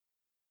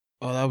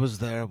 Oh, that was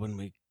there when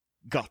we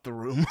got the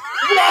room.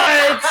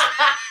 What?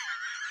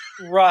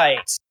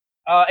 Right.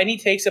 And he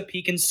takes a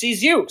peek and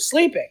sees you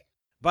sleeping.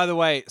 By the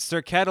way,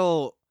 Sir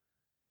Kettle,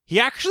 he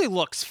actually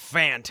looks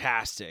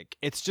fantastic.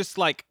 It's just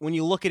like when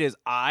you look at his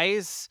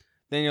eyes,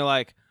 then you're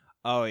like,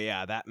 oh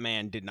yeah, that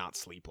man did not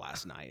sleep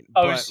last night.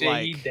 Oh But, shit,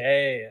 like, he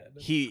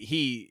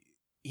did.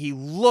 he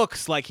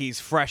looks like he's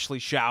freshly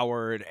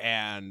showered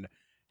and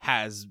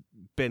has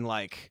been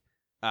like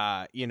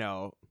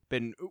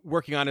been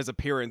working on his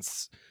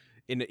appearance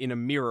in a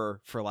mirror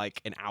for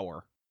like an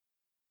hour.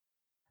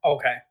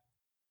 Okay.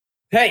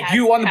 Hey,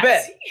 you on the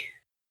bed.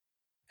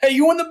 Hey,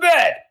 you on the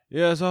bed.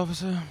 Yes,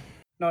 officer.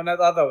 No, not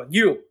the other one.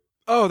 You.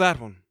 Oh, that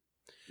one.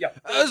 Yep.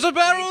 Sir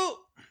Barrel!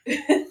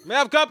 May I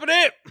have company?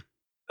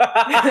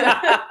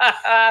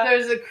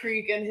 There's a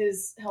creak and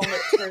his helmet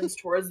turns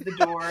towards the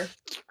door.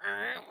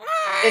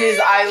 And his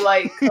eye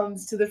light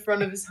comes to the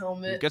front of his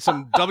helmet. Get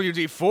some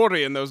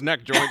WD-40 in those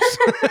neck joints.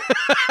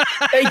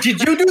 Hey, did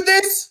you do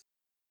this?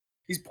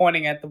 He's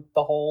pointing at the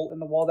hole in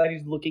the wall that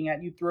he's looking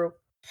at you through.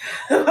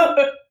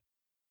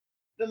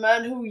 The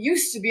man who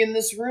used to be in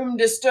this room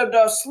disturbed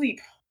our sleep.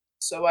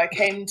 So I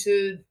came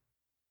to...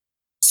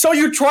 So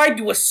you tried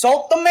to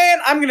assault the man?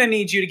 I'm gonna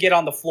need you to get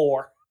on the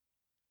floor.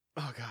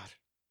 Oh, God.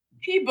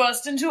 He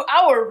burst into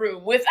our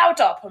room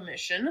without our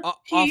permission.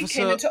 He officer-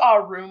 came into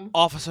our room.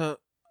 Officer,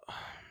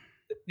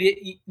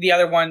 The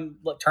other one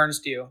turns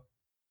to you.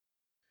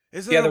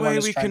 is The there other a one way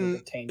is we trying to can...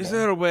 detain Is them.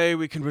 there a way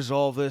we can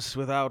resolve this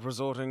without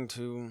resorting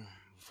to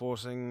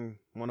forcing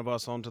one of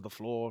us onto the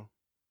floor?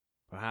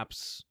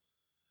 Perhaps...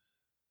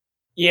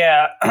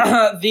 Yeah,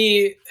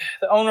 the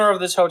owner of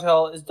this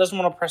hotel doesn't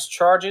want to press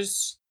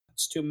charges.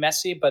 It's too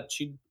messy, but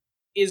she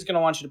is going to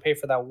want you to pay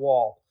for that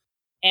wall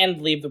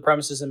and leave the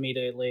premises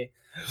immediately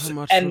How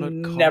much will it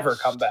and never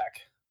cost? come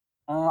back.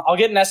 I'll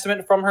get an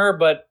estimate from her,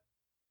 but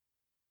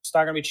it's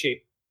not going to be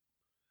cheap.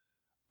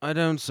 I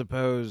don't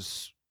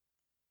suppose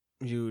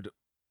you'd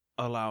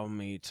allow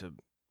me to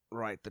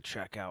write the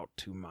check out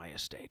to my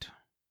estate.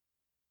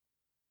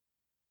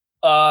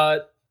 I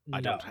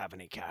I don't have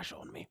any cash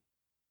on me.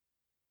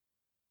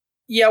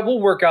 Yeah, we'll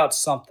work out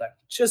something.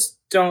 Just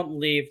don't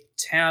leave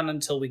town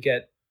until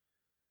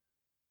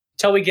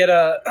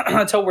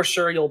until we're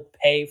sure you'll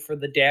pay for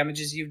the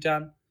damages you've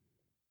done.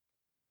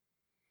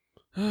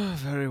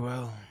 Very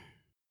well.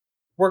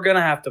 We're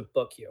gonna have to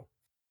book you,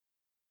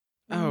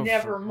 Oh,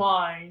 Never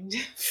mind.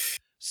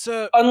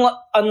 Sir,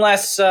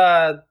 unless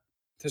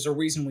there's a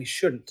reason we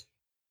shouldn't.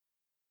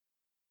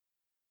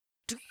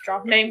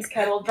 Drop names,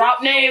 Kettle.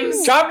 Drop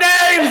names. Drop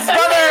names,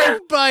 brother.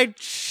 by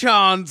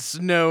chance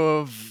know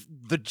of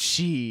the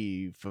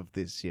chief of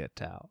this here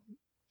town?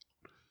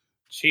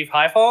 Chief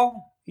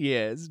Highfall.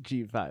 Yes,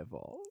 Chief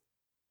Highball.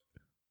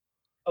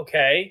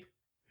 Okay,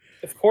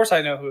 of course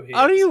I know who he is.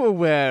 Are you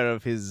aware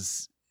of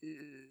his...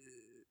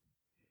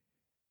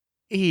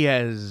 He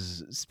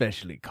has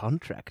specially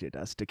contracted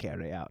us to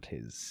carry out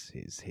his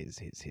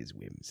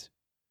whims.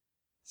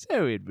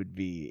 So it would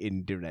be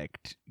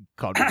indirect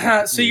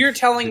contract. So you're with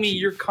telling the me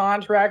chief. you're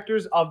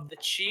contractors of the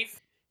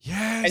chief?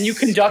 Yes. and you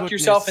conduct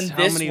yourself in how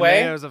this many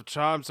way? layers of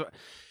charm. So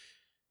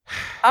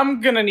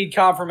I'm gonna need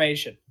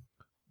confirmation.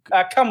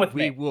 Come with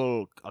we me.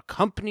 will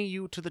accompany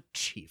you to the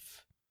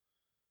chief.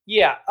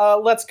 Yeah,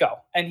 let's go.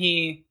 And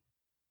he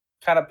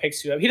kind of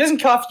picks you up. He doesn't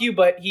cuff you,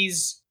 but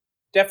he's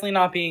definitely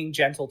not being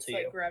gentle to It's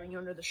like you. grabbing you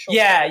under the shoulder.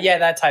 Yeah,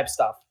 that type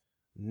stuff.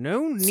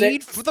 No Say-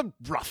 need for the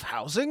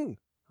roughhousing.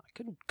 I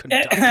can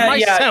conduct Yeah.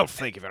 myself.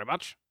 Thank you very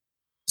much.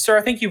 Sir,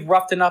 I think you've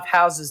roughed enough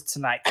houses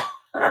tonight.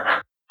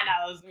 That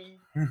was me.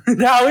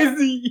 Now is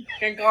the You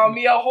can call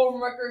me a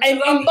homewrecker And-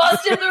 because I'm and-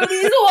 busting through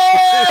these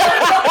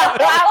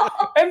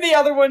walls. and the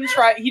other one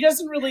he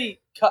doesn't really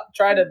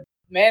try to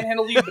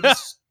manhandle you, but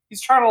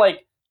he's trying to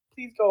like,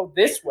 please go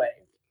this way.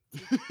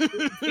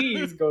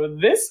 Please go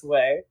this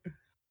way.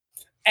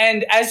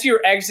 And as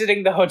you're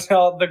exiting the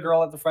hotel, the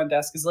girl at the front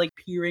desk is like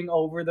peering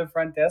over the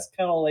front desk,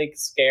 kind of like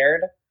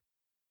scared.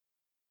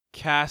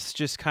 Cass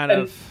just kind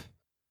And- of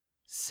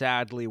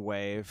sadly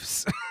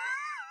waves.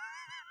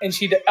 And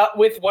she,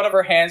 with one of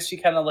her hands, she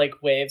kind of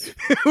like waves.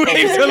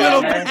 Waves a down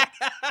little there.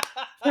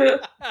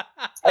 bit.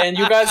 And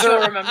you guys She'll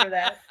are remember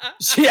that.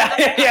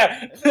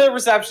 yeah. The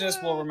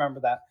receptionist will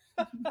remember that.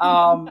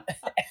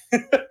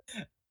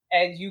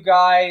 And you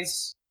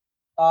guys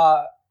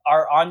are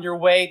on your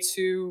way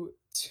to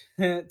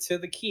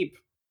the keep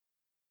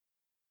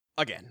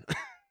Again.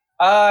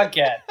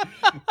 again.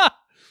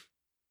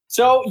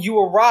 So you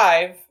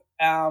arrive,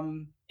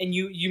 and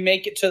you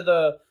make it to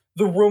the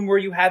room where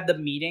you had the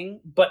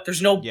meeting, but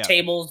there's no Yeah.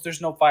 tables,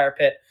 there's no fire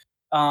pit.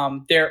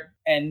 There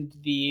and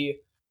the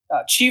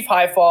Chief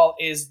Highfall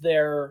is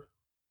there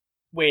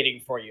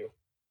waiting for you.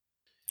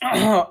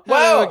 Hello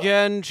Well,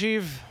 again,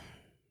 Chief.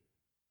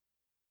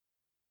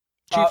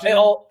 and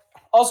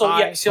also,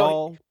 yeah. So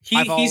Highfall. he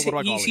Highfall, he's, what do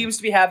I he call you? seems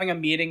to be having a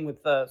meeting with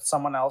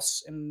someone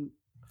else, and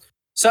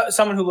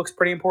someone who looks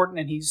pretty important,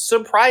 and he's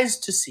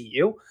surprised to see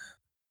you.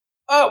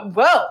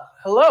 Well,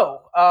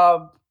 hello.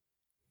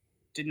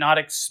 did not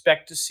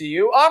expect to see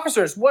you.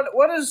 Officers, why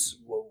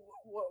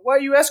are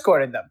you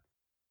escorting them?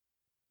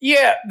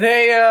 Yeah,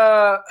 they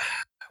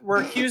were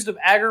accused of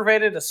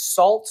aggravated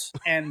assault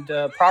and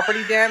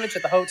property damage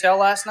at the hotel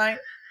last night.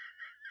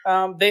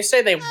 They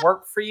say they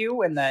work for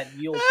you and that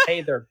you'll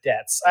pay their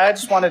debts. I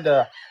just wanted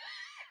to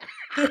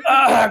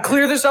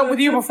clear this up with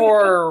you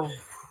before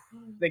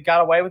they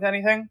got away with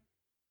anything.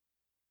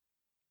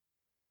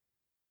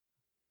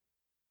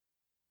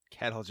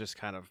 Kettle just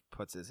kind of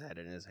puts his head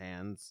in his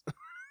hands.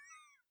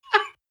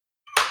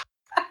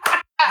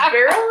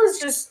 Beryl is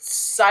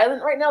just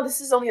silent right now.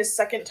 This is only his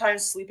second time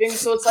sleeping,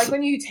 so it's like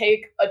when you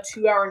take a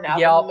 2-hour nap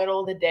in the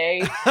middle of the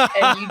day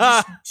and you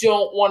just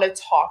don't want to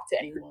talk to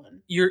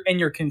anyone. You're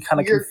kind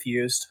of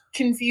confused.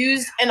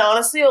 Confused and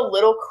honestly a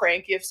little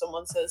cranky if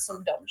someone says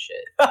some dumb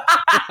shit.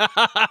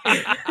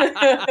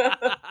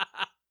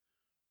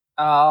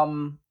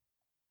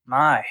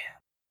 My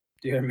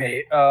dear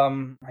mate,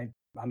 I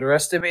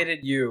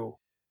underestimated you.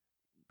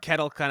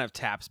 Kettle kind of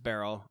taps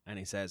Beryl and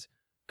he says,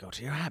 "Go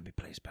to your happy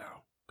place,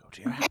 Beryl. Go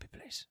to your happy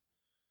place."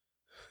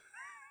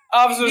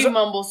 Officers, He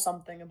mumbles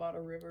something about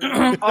a river.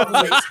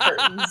 Officers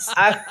curtains.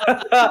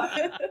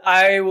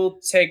 I will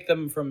take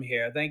them from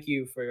here. Thank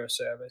you for your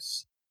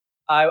service.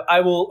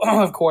 I will,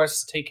 of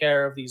course, take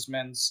care of these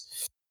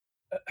men's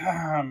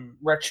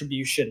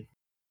retribution.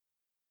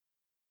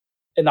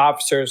 And the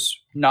officers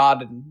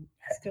nod and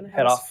He's gonna head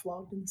have us off.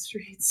 flogged in the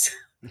streets.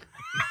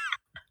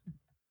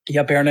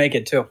 Yeah, bare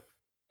naked too.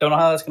 Don't know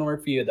how that's gonna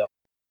work for you though.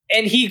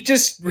 And he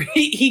just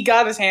he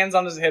got his hands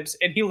on his hips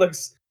and he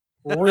looks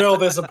real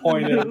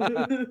disappointed.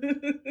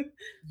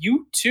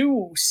 You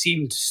two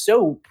seemed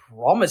so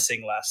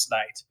promising last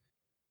night.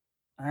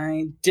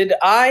 Did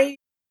I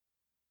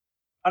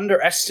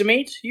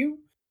underestimate you?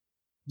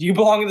 Do you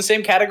belong in the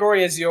same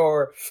category as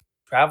your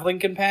traveling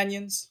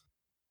companions?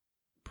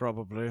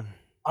 Probably.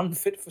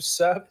 Unfit for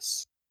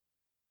service?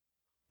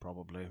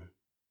 Probably.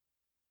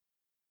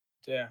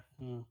 Yeah.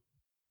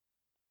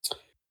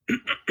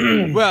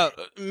 Well,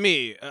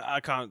 me, I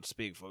can't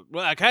speak for...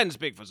 Well, I can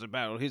speak for Sir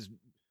Beryl. He's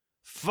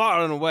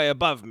far and away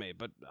above me,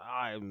 but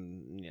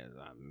I'm...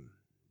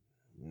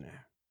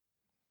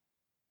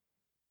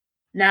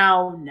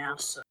 Now,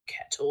 Sir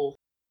Kettle.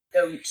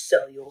 Don't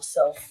sell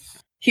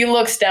yourself. He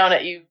looks down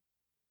at you.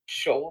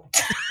 Sure.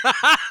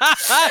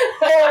 Sir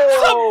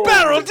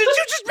Beryl, did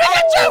you just make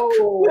a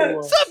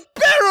joke? Sir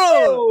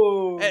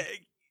Beryl!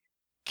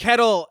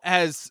 Kettle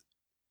has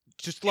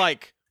just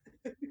like...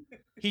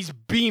 He's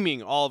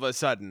beaming all of a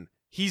sudden.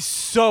 He's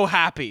so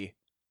happy.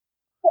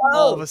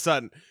 All of a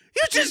sudden.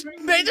 You just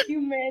made a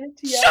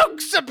humanity joke,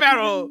 Sir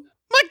Beryl!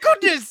 My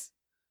goodness!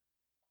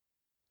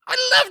 I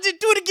loved it!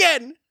 Do it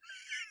again!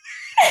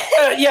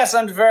 Yes,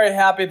 I'm very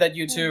happy that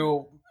you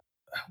two,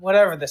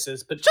 whatever this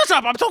is, but Shut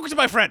up! I'm talking to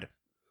my friend!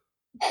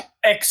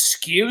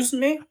 excuse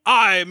me?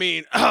 I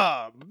mean,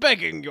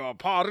 begging your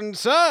pardon,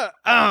 sir.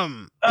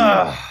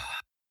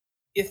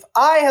 If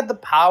I had the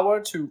power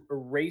to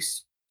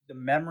erase the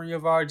memory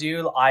of our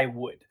deal, I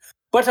would.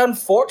 But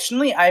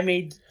unfortunately, I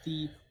made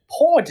the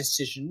poor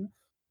decision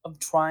of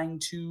trying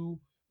to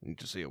Need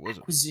to see a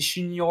wizard.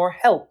 acquisition your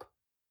help.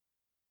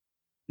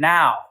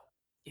 Now,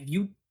 if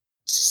you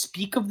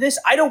speak of this,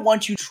 I don't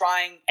want you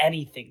trying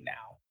anything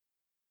now.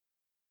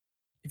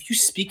 If you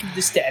speak of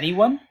this to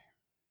anyone,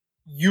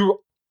 you're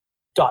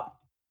done.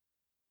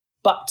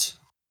 But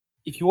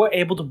if you are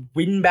able to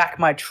win back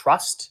my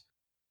trust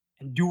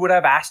and do what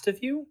I've asked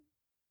of you,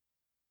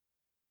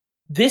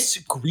 this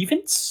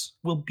grievance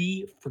will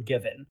be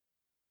forgiven.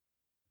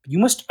 You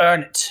must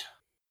earn it.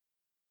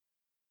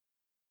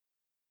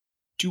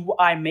 Do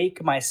I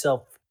make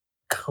myself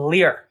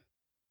clear?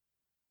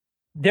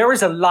 There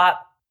is a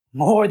lot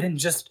more than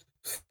just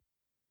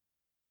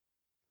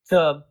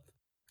the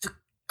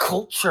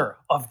culture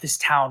of this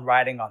town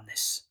riding on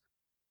this.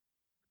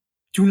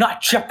 Do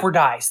not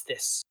jeopardize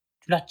this.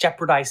 Do not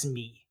jeopardize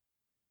me.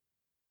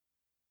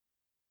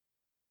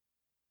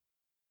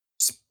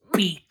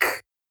 Speak.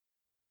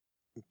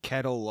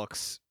 Kettle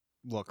looks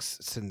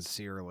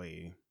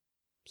sincerely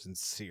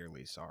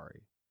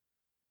sorry.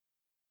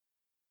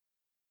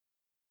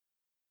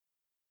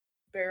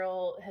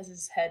 Beryl has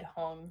his head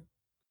hung.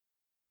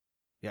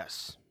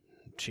 Yes,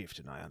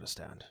 Chieftain, I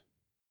understand.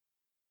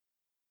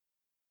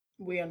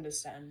 We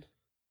understand.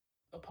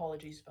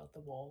 Apologies about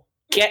the wall.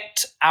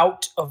 Get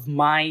out of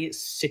my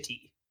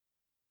city.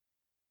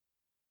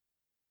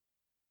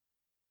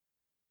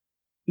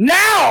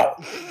 Now!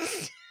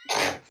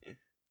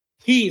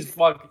 He is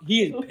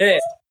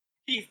pissed.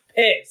 He's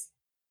pissed.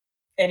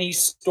 And he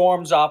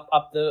storms up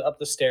the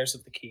stairs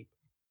of the keep.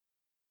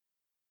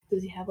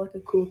 Does he have like a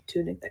cool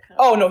tunic that kind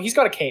Oh no, he's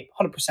got a cape,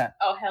 100%.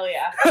 Oh hell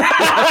yeah.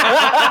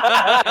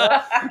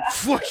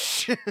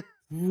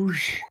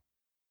 Whoosh!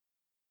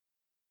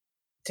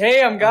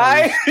 Damn,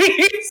 guys.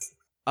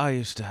 I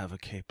used to have a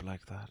cape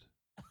like that.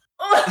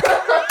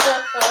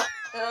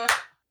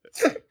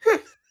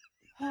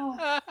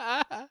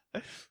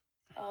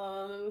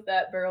 With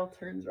that, Beryl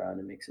turns around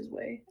and makes his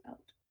way out.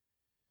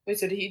 Wait,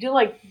 so did he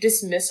like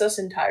dismiss us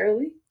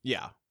entirely?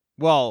 Yeah.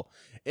 Well,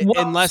 Well-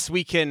 unless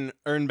we can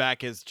earn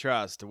back his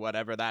trust,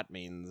 whatever that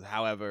means,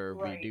 however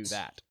we do Right.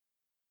 that.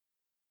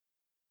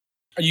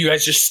 Are you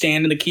guys just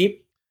staying in the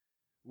keep?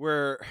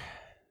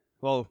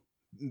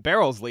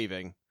 Barrel's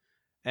leaving.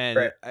 And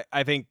Right.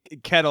 I think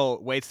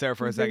Kettle waits there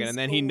for a He's second, in and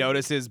then he school.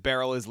 notices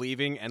Barrel is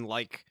leaving, and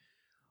like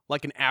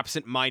an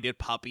absent-minded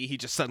puppy, he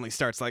just suddenly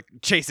starts like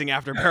chasing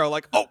after Barrel,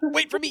 like, "Oh,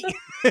 wait for me!"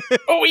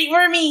 Oh, wait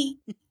for me.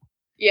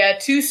 Yeah,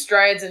 2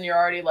 strides and you're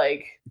already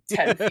like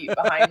 10 feet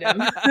behind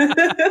him.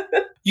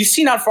 You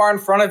see not far in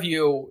front of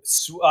you,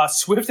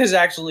 Swift is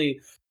actually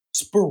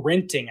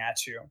sprinting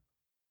at you.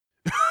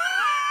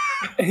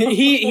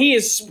 he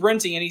is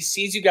sprinting and he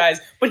sees you guys,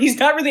 but he's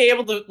not really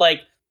able to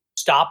like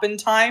stop in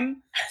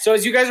time. So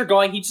as you guys are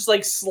going, he just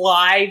like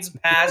slides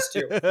past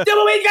you.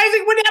 Double wait, guys!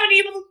 Like, what happened to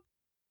you?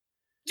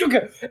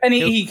 And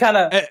he kind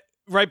of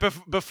Right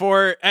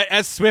before,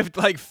 as Swift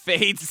like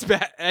fades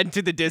back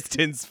into the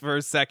distance for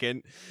a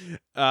second,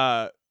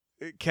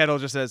 Kettle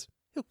just says,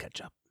 "He'll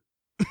catch up."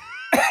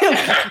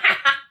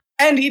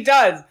 and he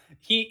does.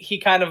 He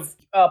kind of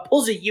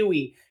pulls a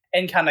Yui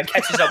and kind of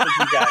catches up with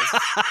you guys.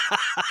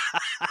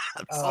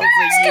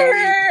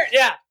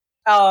 Yeah.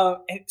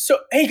 So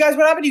hey guys,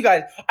 what happened to you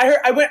guys? I heard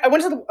I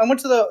went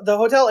to the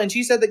hotel and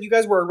she said that you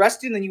guys were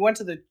arrested and then you went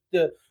to the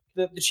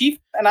chief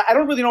and I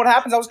don't really know what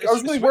happens. I was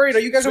really worried. Are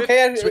you guys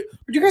okay? Did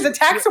you guys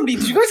attack somebody?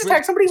 Did you guys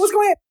attack somebody? What's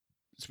going on?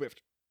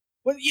 Swift.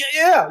 Well,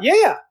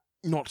 yeah.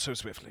 Not so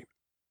swiftly.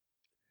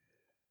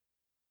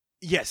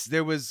 Yes,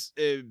 there was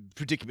a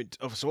predicament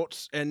of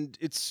sorts, and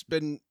it's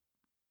been,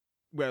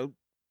 well,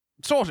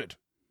 sorted.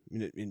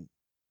 In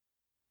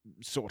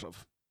sort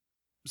of.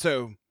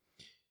 So,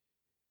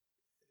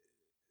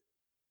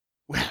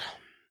 well,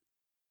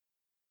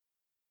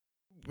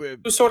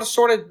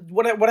 Sort of.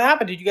 What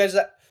happened? Did you guys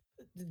I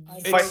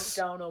fight? broke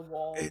down a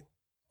wall.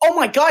 Oh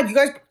my god, you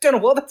guys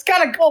done well. That's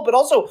kind of cool, but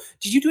also,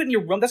 did you do it in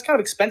your room? That's kind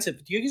of expensive.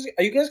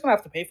 Are you guys gonna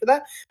have to pay for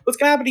that? What's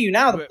gonna happen to you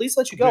now? The We're- police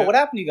let you go. we're- What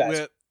happened to you guys?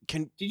 well,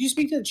 can Did you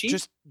speak to the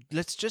chief?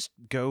 let's just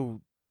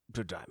go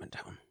to Diamond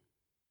Town.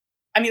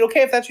 I mean,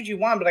 okay, if that's what you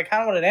want, but I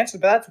kind of wanted an answer,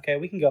 but that's okay.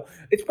 We can go.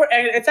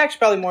 It's actually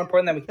probably more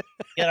important that we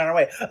get on our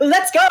way.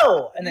 Let's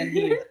go. And then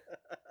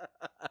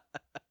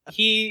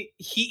he's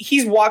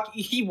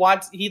walking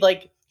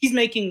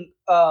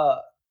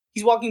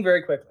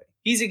very quickly.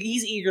 He's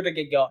eager to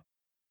get going.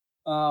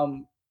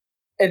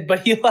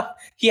 But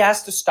he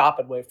has to stop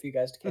and wait for you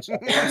guys to catch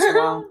up. Once in a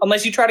while,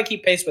 unless you try to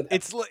keep pace with him.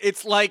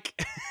 It's like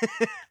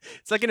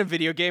it's like in a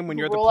video game when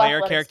you're the Roll player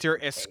athletics character to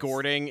keep pace.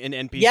 escorting an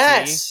NPC.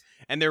 Yes.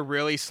 And they're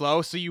really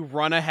slow, so you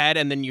run ahead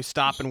and then you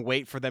stop and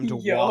wait for them to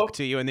Yo. walk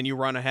to you, and then you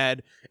run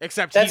ahead.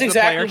 Except That's he's the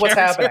exactly player what's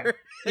character, happening.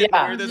 and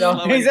Yeah, we're the no,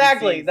 slow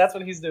exactly. NPCs. That's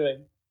what he's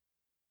doing.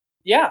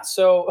 Yeah,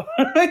 so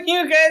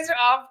you guys are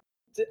off.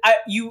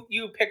 You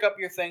pick up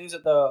your things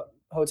at the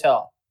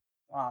hotel.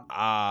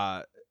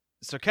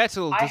 So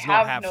Kettle I does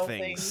not have no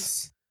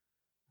things.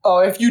 Oh,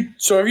 if you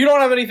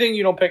don't have anything,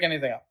 you don't pick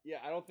anything up. Yeah,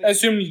 I don't I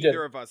assume you did.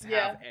 either of us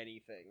Yeah. have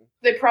anything.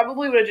 They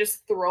probably would have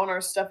just thrown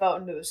our stuff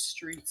out into the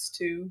streets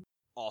too.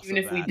 Also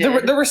Even if we that.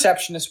 did. The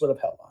receptionist would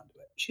have held on to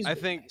it. She's I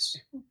really think- nice.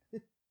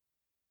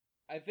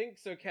 I think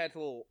so.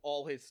 Kettle,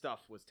 all his stuff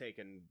was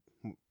taken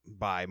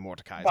by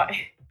Mordecai. But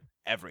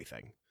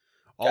Everything.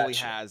 All he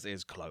Gotcha. has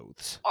is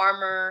clothes.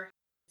 armor,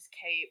 his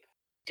cape,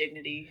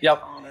 dignity,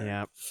 Yep.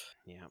 honor.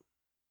 Yeah.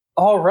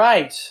 All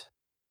right,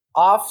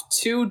 off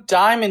to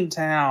Diamond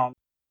Town.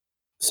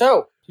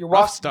 So you're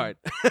Rough walking-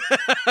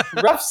 start.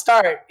 Rough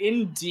start,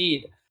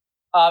 indeed.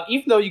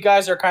 Even though you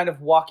guys are kind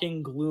of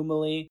walking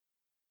gloomily,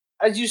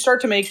 as you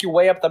start to make your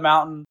way up the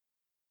mountain,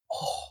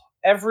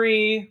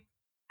 every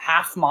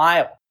half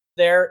mile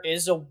there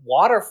is a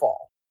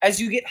waterfall. As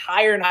you get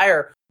higher and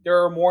higher,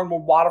 there are more and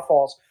more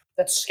waterfalls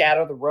that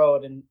scatter the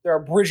road, and there are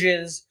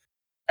bridges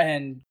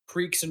and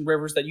creeks and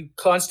rivers that you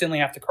constantly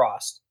have to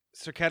cross.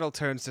 Sir Kettle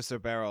turns to Sir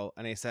Beryl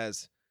and he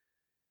says,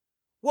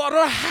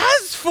 Water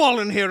has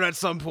fallen here at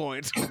some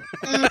point.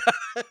 I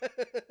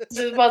was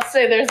just about to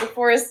say, there's the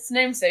forest's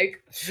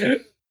namesake.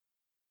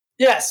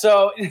 Yeah,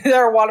 so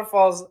there are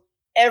waterfalls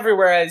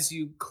everywhere as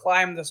you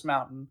climb this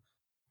mountain,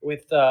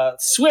 with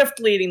Swift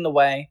leading the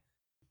way.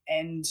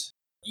 And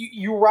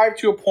you arrive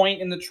to a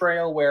point in the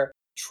trail where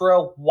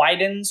trail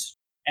widens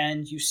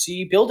and you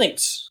see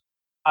buildings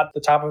at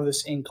the top of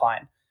this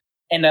incline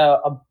and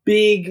a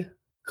big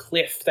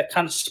cliff that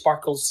kind of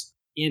sparkles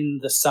in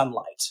the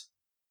sunlight.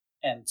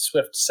 And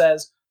Swift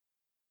says,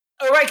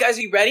 "All right, guys,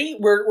 are you ready?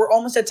 We're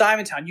almost at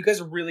Diamond Town. You guys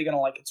are really gonna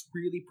like it. It's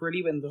really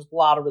pretty, and there's a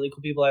lot of really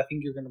cool people I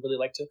think you're gonna really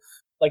like to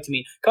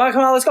meet. Come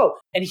on, let's go."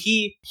 And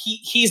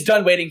he's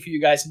done waiting for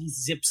you guys, and he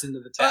zips into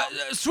the town.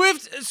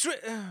 Swift.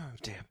 Oh,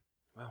 damn.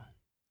 Well,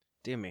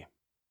 dear me.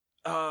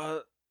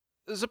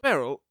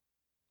 Zaperro,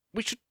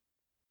 we should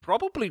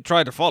probably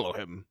try to follow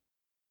him.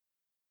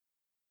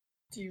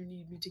 Do you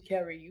need me to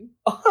carry you?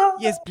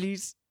 yes,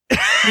 please.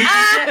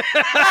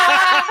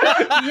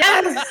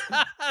 Yes!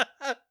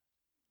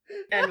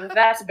 And with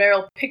that,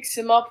 Beryl picks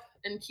him up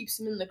and keeps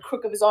him in the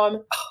crook of his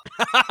arm.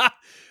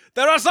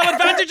 There are some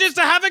advantages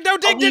to having no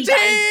dignity!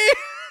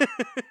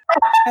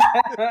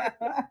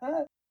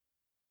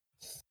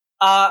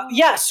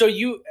 Yeah, so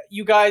you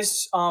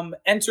guys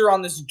enter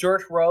on this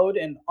dirt road,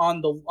 and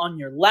on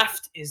your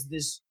left is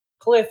this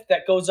cliff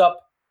that goes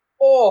up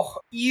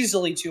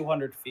easily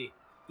 200 feet,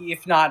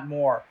 if not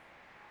more.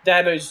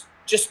 That is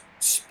just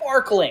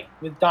sparkling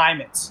with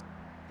diamonds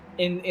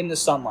in the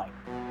sunlight.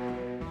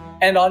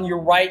 And on your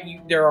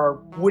right, there are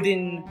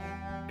wooden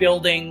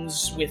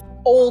buildings with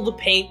old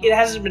paint. It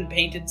hasn't been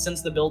painted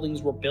since the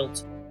buildings were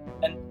built,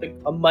 and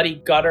a muddy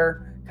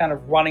gutter kind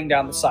of running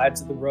down the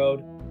sides of the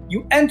road.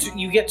 You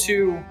get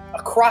to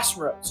a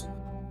crossroads,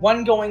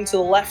 one going to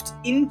the left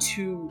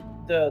into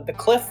the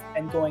cliff,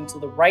 and going to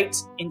the right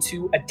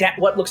into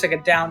what looks like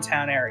a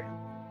downtown area.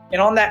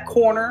 And on that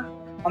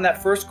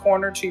first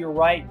corner to your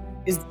right,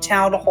 is the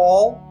town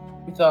hall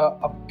with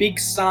a big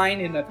sign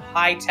in a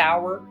high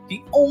tower,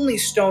 the only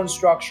stone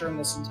structure in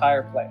this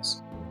entire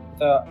place,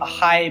 with a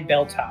high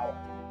bell tower.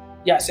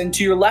 Yes, and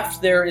to your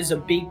left there is a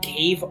big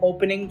cave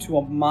opening to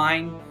a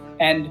mine,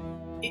 and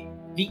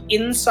the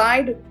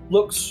inside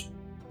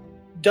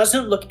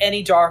doesn't look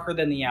any darker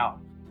than the out.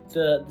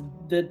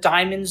 The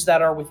diamonds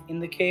that are within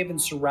the cave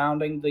and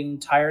surrounding the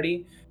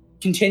entirety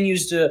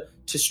continues to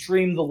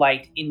stream the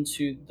light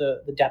into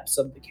the depths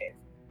of the cave.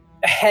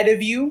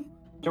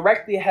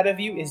 Directly ahead of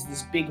you, is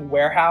this big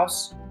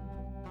warehouse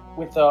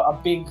with a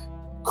big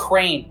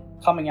crane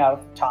coming out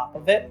of the top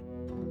of it.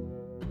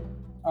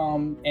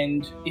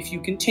 And if you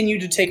continue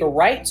to take a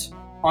right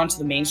onto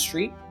the main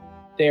street,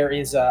 there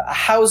is a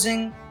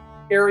housing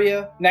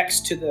area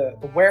next to the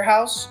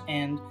warehouse,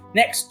 and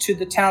next to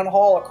the town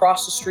hall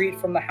across the street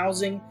from the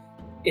housing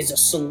is a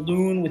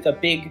saloon with a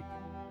big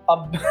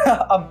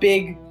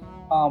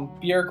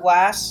beer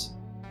glass,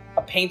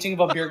 a painting of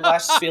a beer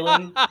glass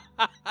spilling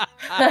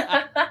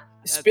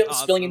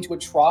awesome. into a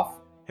trough.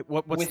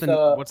 What's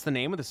the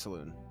name of the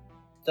saloon?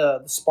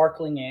 The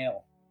Sparkling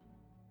Ale.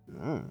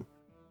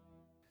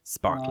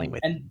 Sparkling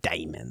with and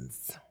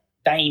diamonds.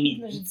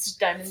 Diamonds. It's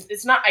diamonds.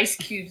 It's not ice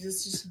cubes.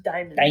 It's just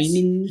diamonds.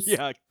 Diamonds.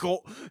 Yeah,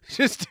 gold.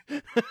 Just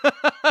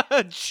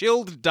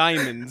chilled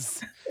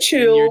diamonds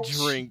Chill. in your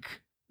drink.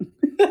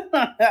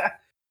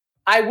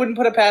 I wouldn't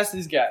put it past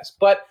these guys.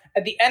 But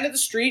at the end of the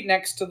street,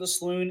 next to the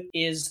saloon,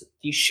 is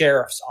the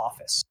sheriff's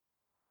office.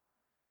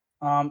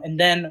 And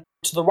then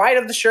to the right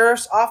of the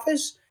sheriff's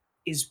office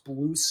is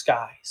blue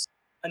skies.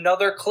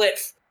 Another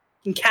cliff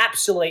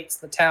encapsulates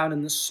the town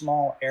in this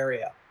small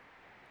area,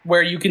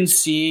 where you can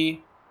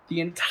see the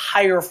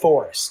entire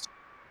forest.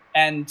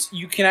 And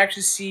you can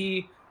actually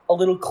see a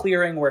little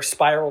clearing where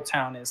Spiral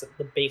Town is at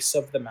the base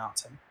of the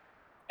mountain.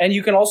 And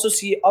you can also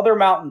see other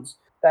mountains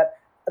that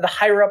the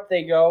higher up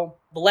they go,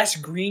 the less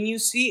green you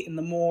see and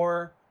the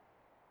more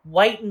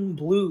white and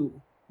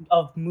blue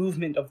of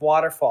movement of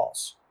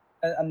waterfalls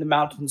and the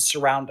mountains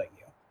surrounding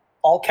you.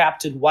 All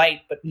capped in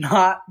white, but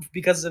not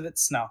because of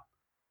its snow.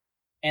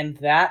 And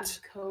that...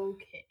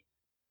 Cocaine.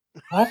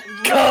 What?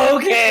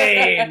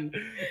 Cocaine!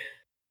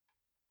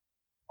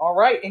 All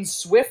right, and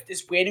Swift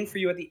is waiting for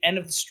you at the end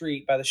of the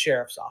street by the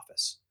sheriff's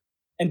office.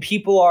 And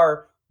people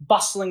are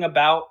bustling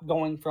about,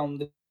 going from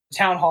the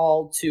town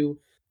hall to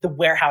the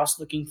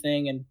warehouse-looking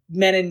thing, and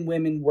men and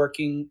women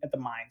working at the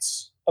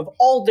mines of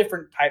all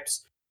different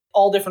types,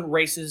 all different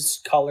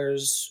races,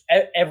 colors,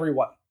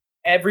 everyone.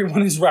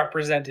 Everyone is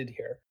represented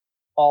here,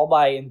 all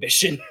by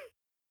ambition.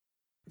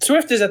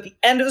 Swift is at the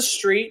end of the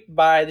street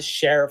by the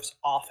sheriff's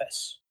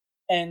office,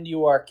 and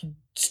you are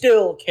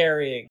still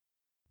carrying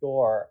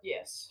your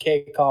Yes.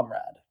 K comrade.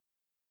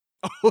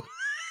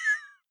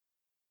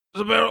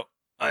 Isabel,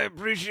 I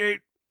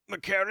appreciate the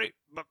carry,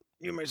 but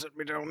you may set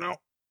me down now.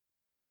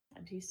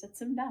 And he sets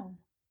him down.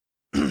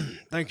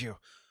 Thank you.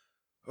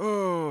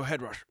 Oh,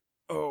 head rush.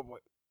 Oh, boy.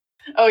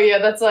 Oh yeah,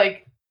 that's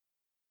like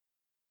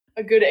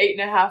a good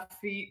 8.5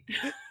 feet.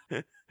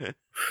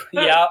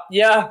 Yeah,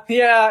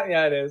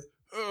 it is.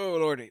 Oh,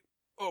 lordy.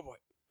 Oh, boy.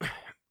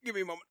 Give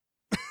me a moment.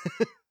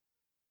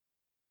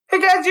 Hey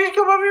guys, you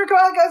come over here, come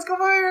on, guys,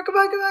 come over here, come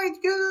on.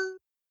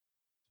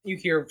 You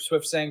hear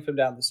Swift saying from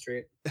down the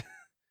street.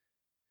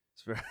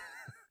 So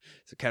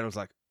Ken was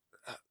like,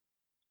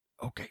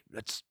 okay,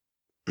 let's...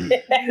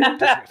 And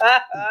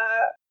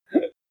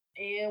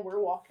we're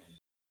walking.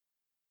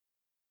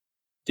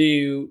 Do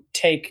you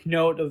take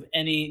note of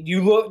any? Do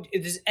you look?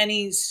 Is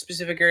any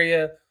specific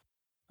area?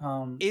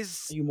 Are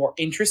you more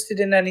interested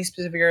in any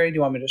specific area? Do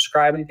you want me to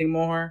describe anything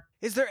more?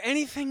 Is there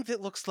anything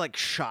that looks like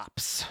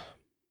shops?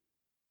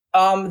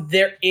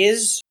 There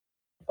is.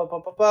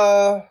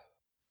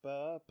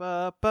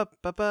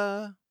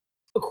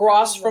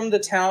 Across from the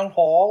town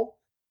hall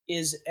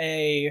is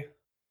a.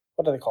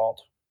 What are they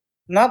called?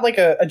 Not like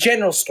a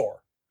general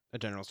store. A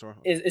general store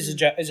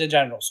Is a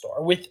general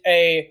store with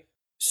a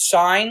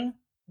sign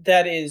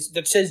that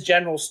says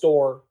general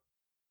store.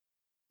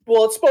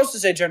 Well, it's supposed to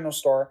say general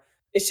store.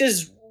 It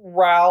says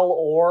Ral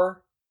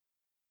or.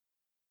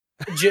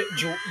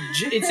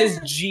 It says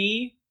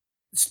G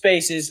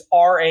spaces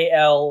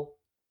RALORE.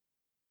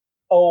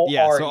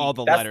 Yeah, so all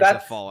the letters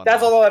have fallen.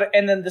 That's off. all the letter,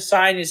 and then the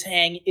sign is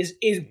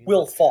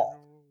will fall.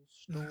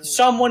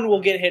 Someone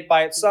will get hit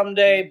by it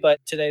someday, but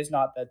today's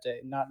not that day.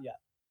 Not yet.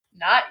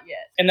 Not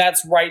yet. And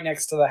that's right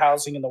next to the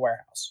housing and the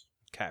warehouse.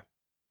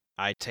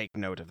 I take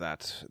note of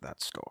that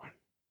store.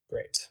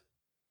 Great.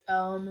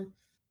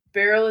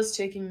 Beryl is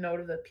taking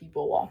note of the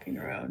people walking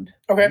around.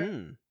 Okay.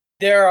 Mm.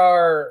 There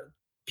are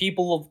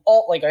people of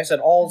all, like I said,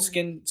 all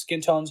Mhm.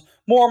 skin tones.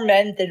 More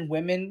men than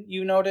women.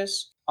 You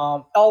notice.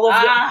 All of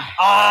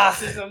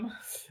Racism.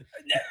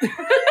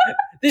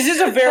 This is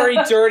a very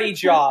dirty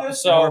job. Or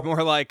So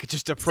more like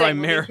just a Segregated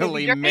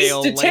primarily race.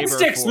 male labor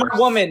statistics, my force.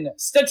 woman.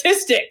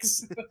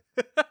 Statistics.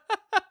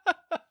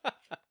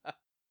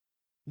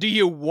 Do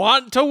you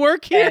want to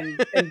work here?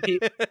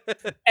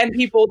 And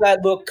people that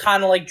look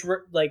kind of like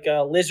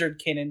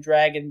lizardkin and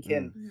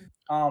dragonkin.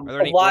 Are there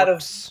A any lot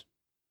orcs?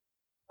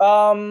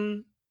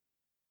 of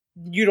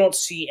you don't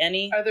see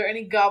any. Are there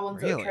any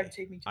goblins that would try Really? to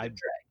take me to I- the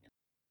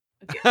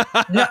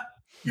dragon? No.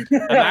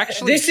 I'm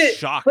actually This is-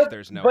 shocked but-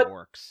 there's no but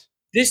orcs.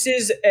 This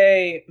is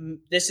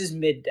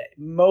midday.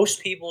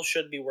 Most people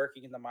should be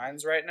working in the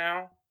mines right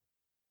now.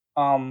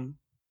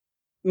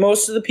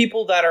 Most of the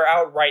people that are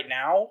out right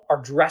now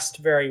are dressed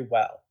very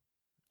well.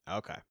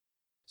 Okay.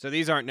 So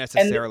these aren't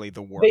necessarily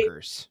the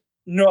workers.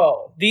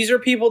 No, these are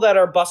people that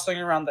are bustling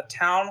around the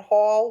town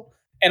hall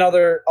and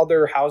other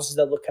houses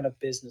that look kind of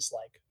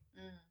business-like.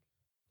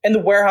 And the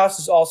warehouse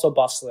is also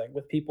bustling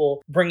with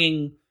people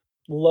bringing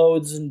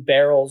loads and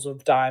barrels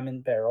of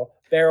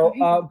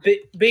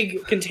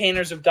big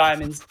containers of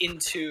diamonds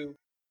into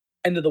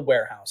the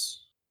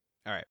warehouse.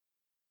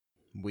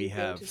 We We go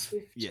have to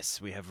Swift. yes,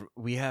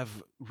 we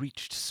have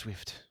reached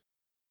Swift.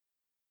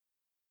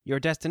 Your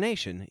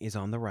destination is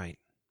on the right.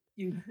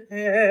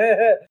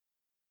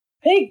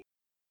 Hey,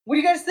 what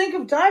do you guys think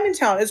of Diamond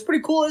Town? It's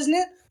pretty cool, isn't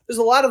it? There's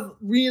a lot of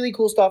really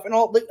cool stuff, and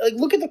all like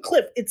look at the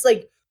cliff. It's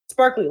like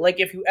sparkly. Like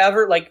if you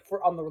ever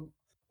on the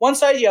one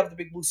side you have the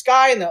big blue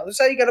sky, and the other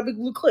side you got a big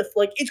blue cliff.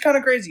 Like it's kind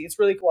of crazy. It's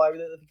really cool. I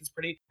really think it's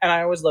pretty, and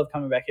I always love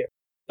coming back here.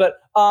 But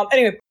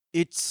anyway,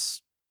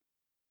 It's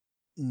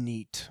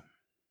neat.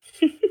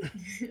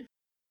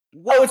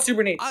 oh, it's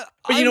super neat.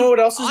 But you know what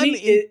else is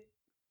neat?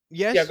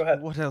 Yes. Yeah, go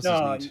ahead. What else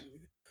No, is neat?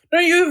 no,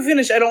 you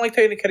finish. I don't like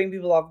cutting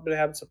people off, but it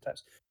happens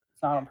sometimes.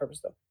 It's not on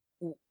purpose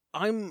though.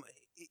 I'm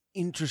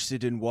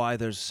interested in why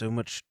there's so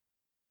much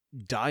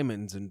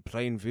diamonds in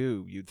plain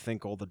view. You'd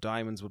think all the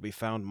diamonds would be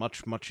found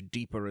much, much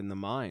deeper in the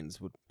mines.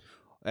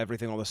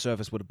 Everything on the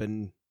surface would have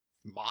been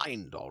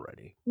mined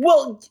already.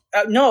 Well,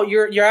 no,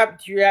 you're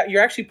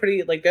actually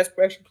pretty that's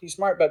actually pretty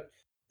smart. But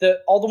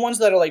all the ones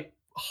that are like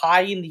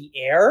high in the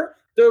air,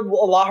 they're a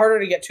lot harder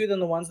to get to than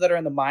the ones that are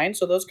in the mine.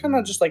 So those kind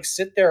of just like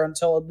sit there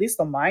until at least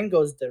the mine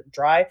goes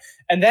dry,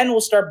 and then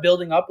we'll start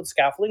building up with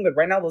scaffolding. But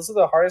right now, those are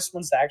the hardest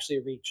ones to actually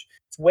reach.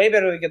 It's way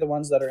better to get the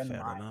ones that are in the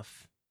Fair mine.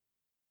 enough.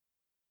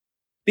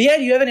 But yeah,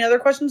 do you have any other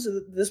questions?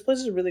 This place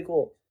is really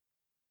cool.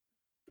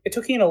 It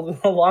took me a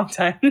long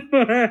time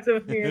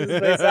to figure this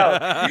place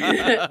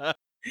out.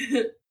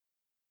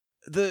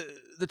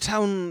 The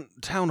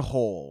town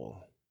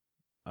hall.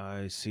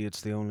 I see it's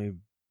the only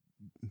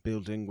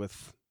building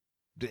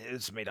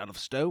it's made out of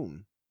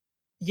stone.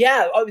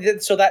 Yeah,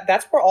 so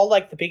that's where all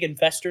like the big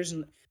investors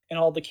and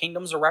all the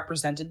kingdoms are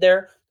represented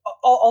there.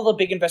 All the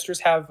big investors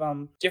have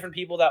different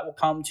people that will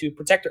come to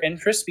protect their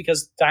interests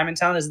because Diamond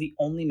Town is the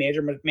only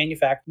major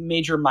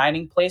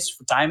mining place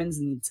for diamonds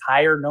in the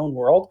entire known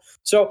world.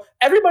 So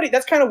everybody,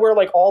 that's kind of where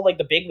like all like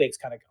the big wigs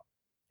kind of go.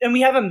 And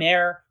we have a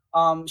mayor.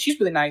 She's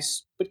really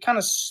nice, but kind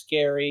of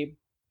scary,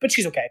 but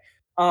she's okay.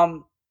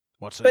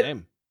 What's her But-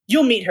 name?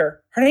 You'll meet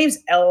her. Her name's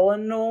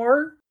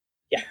Eleanor.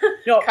 Yeah.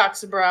 No.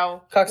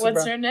 Coxabrow. Coxabrow.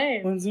 What's her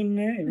name? What's her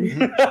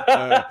name?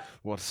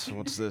 What's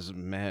this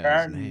mayor's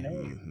Her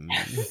name?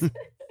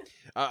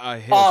 I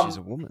hear she's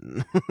a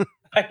woman.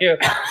 I hear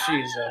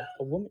she's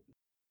a woman.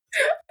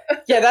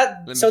 Yeah,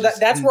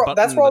 that's where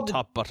all the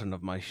top button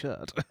of my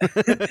shirt.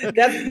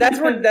 that's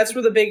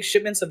where the big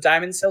shipments of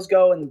diamond sales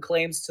go and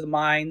claims to the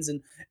mines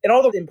and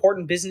all the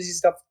important businessy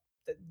stuff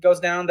that goes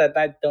down that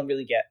I don't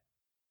really get.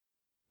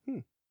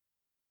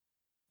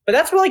 But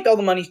that's where like all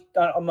the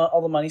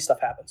money stuff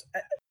happens.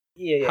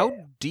 Yeah. How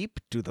deep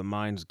do the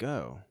mines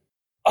go?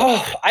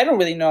 Oh, I don't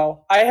really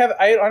know. I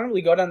don't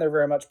really go down there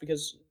very much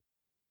because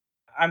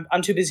I'm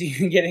too busy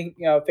getting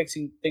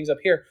fixing things up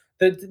here.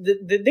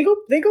 They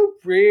go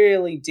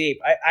really deep.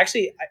 I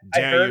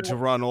Dare heard you to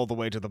run all the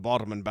way to the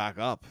bottom and back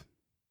up?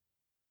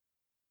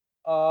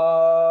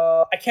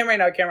 I can't right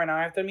now.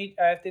 I have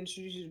to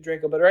introduce you to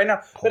Draco. But right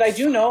now, but I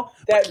do know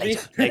that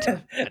Later.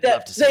 I'd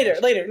love to see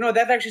later. No,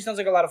 that actually sounds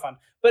like a lot of fun.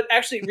 But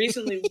actually,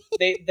 recently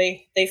they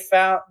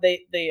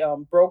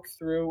broke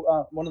through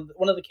one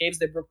of the caves.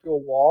 They broke through a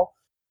wall,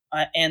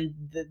 and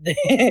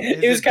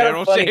it was kind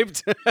of funny.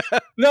 Shaped?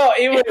 No,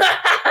 it was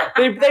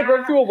they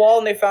broke through a wall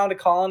and they found a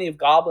colony of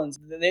goblins.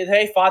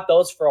 They fought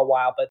those for a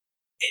while, but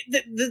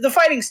the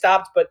fighting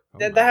stopped. But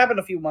that happened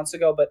a few months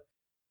ago. But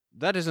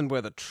That isn't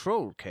where the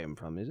troll came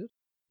from, is it?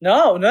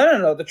 no.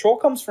 The troll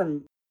comes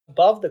from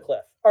above the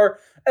cliff, or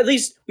at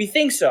least we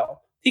think so.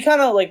 He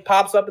kind of like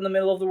pops up in the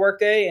middle of the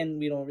workday, and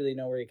we don't really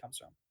know where he comes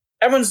from.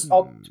 Everyone's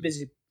all too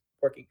busy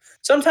working.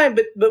 Sometimes,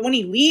 but when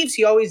he leaves,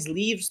 he always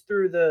leaves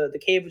through the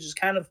cave, which is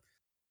kind of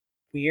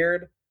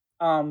weird.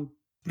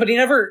 But he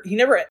never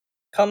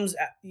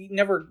he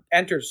never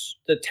enters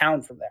the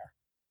town from there.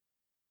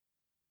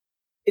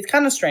 It's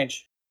kind of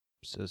strange.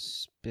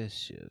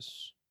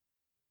 Suspicious.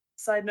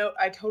 Side note,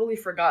 I totally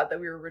forgot that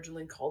we were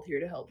originally called here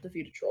to help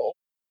defeat a troll.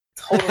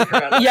 Totally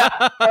forgot. Yeah,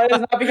 that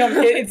has not become.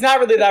 It's not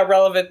really that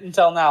relevant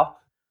until now.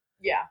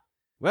 Yeah.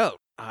 Well,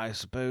 I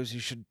suppose you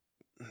should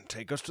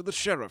take us to the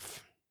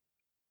sheriff.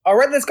 All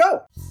right, let's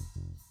go.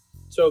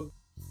 So,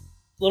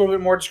 a little bit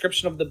more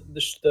description of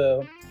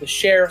the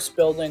sheriff's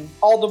building.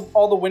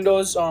 All the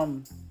windows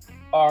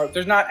are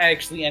there's not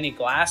actually any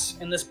glass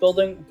in this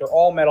building. They're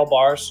all metal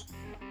bars,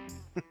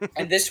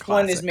 and this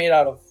one is made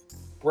out of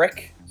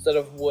brick instead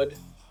of wood.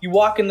 You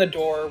walk in the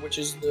door, which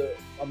is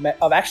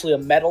actually a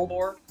metal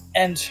door,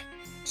 and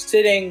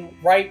sitting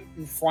right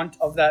in front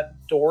of that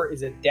door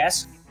is a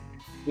desk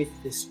with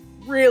this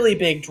really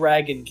big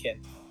dragonkin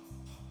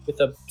with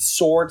a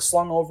sword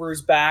slung over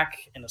his back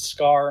and a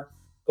scar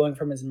going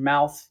from his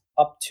mouth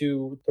up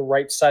to the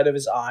right side of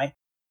his eye.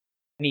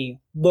 And he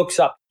looks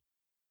up.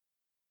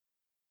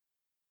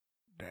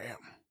 Damn.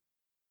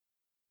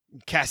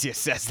 Cassius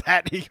says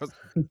that. He goes,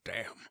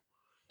 damn.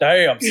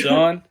 Damn,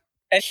 son.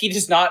 And he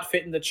does not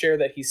fit in the chair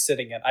that he's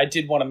sitting in. I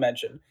did want to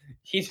mention.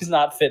 He does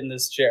not fit in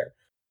this chair.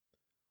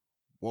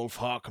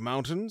 Wolfhawk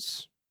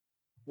Mountains?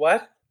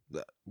 What?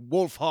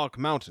 Wolfhawk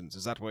Mountains,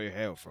 is that where you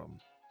hail from?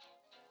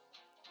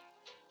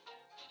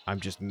 I'm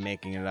just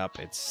making it up.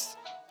 It's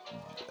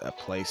a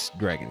place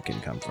dragon can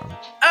come from.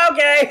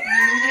 Okay.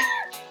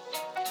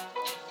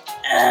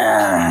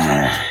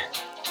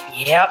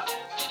 Yep.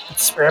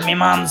 That's where my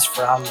mom's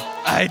from.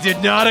 I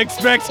did not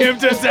expect him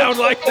to sound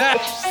like that.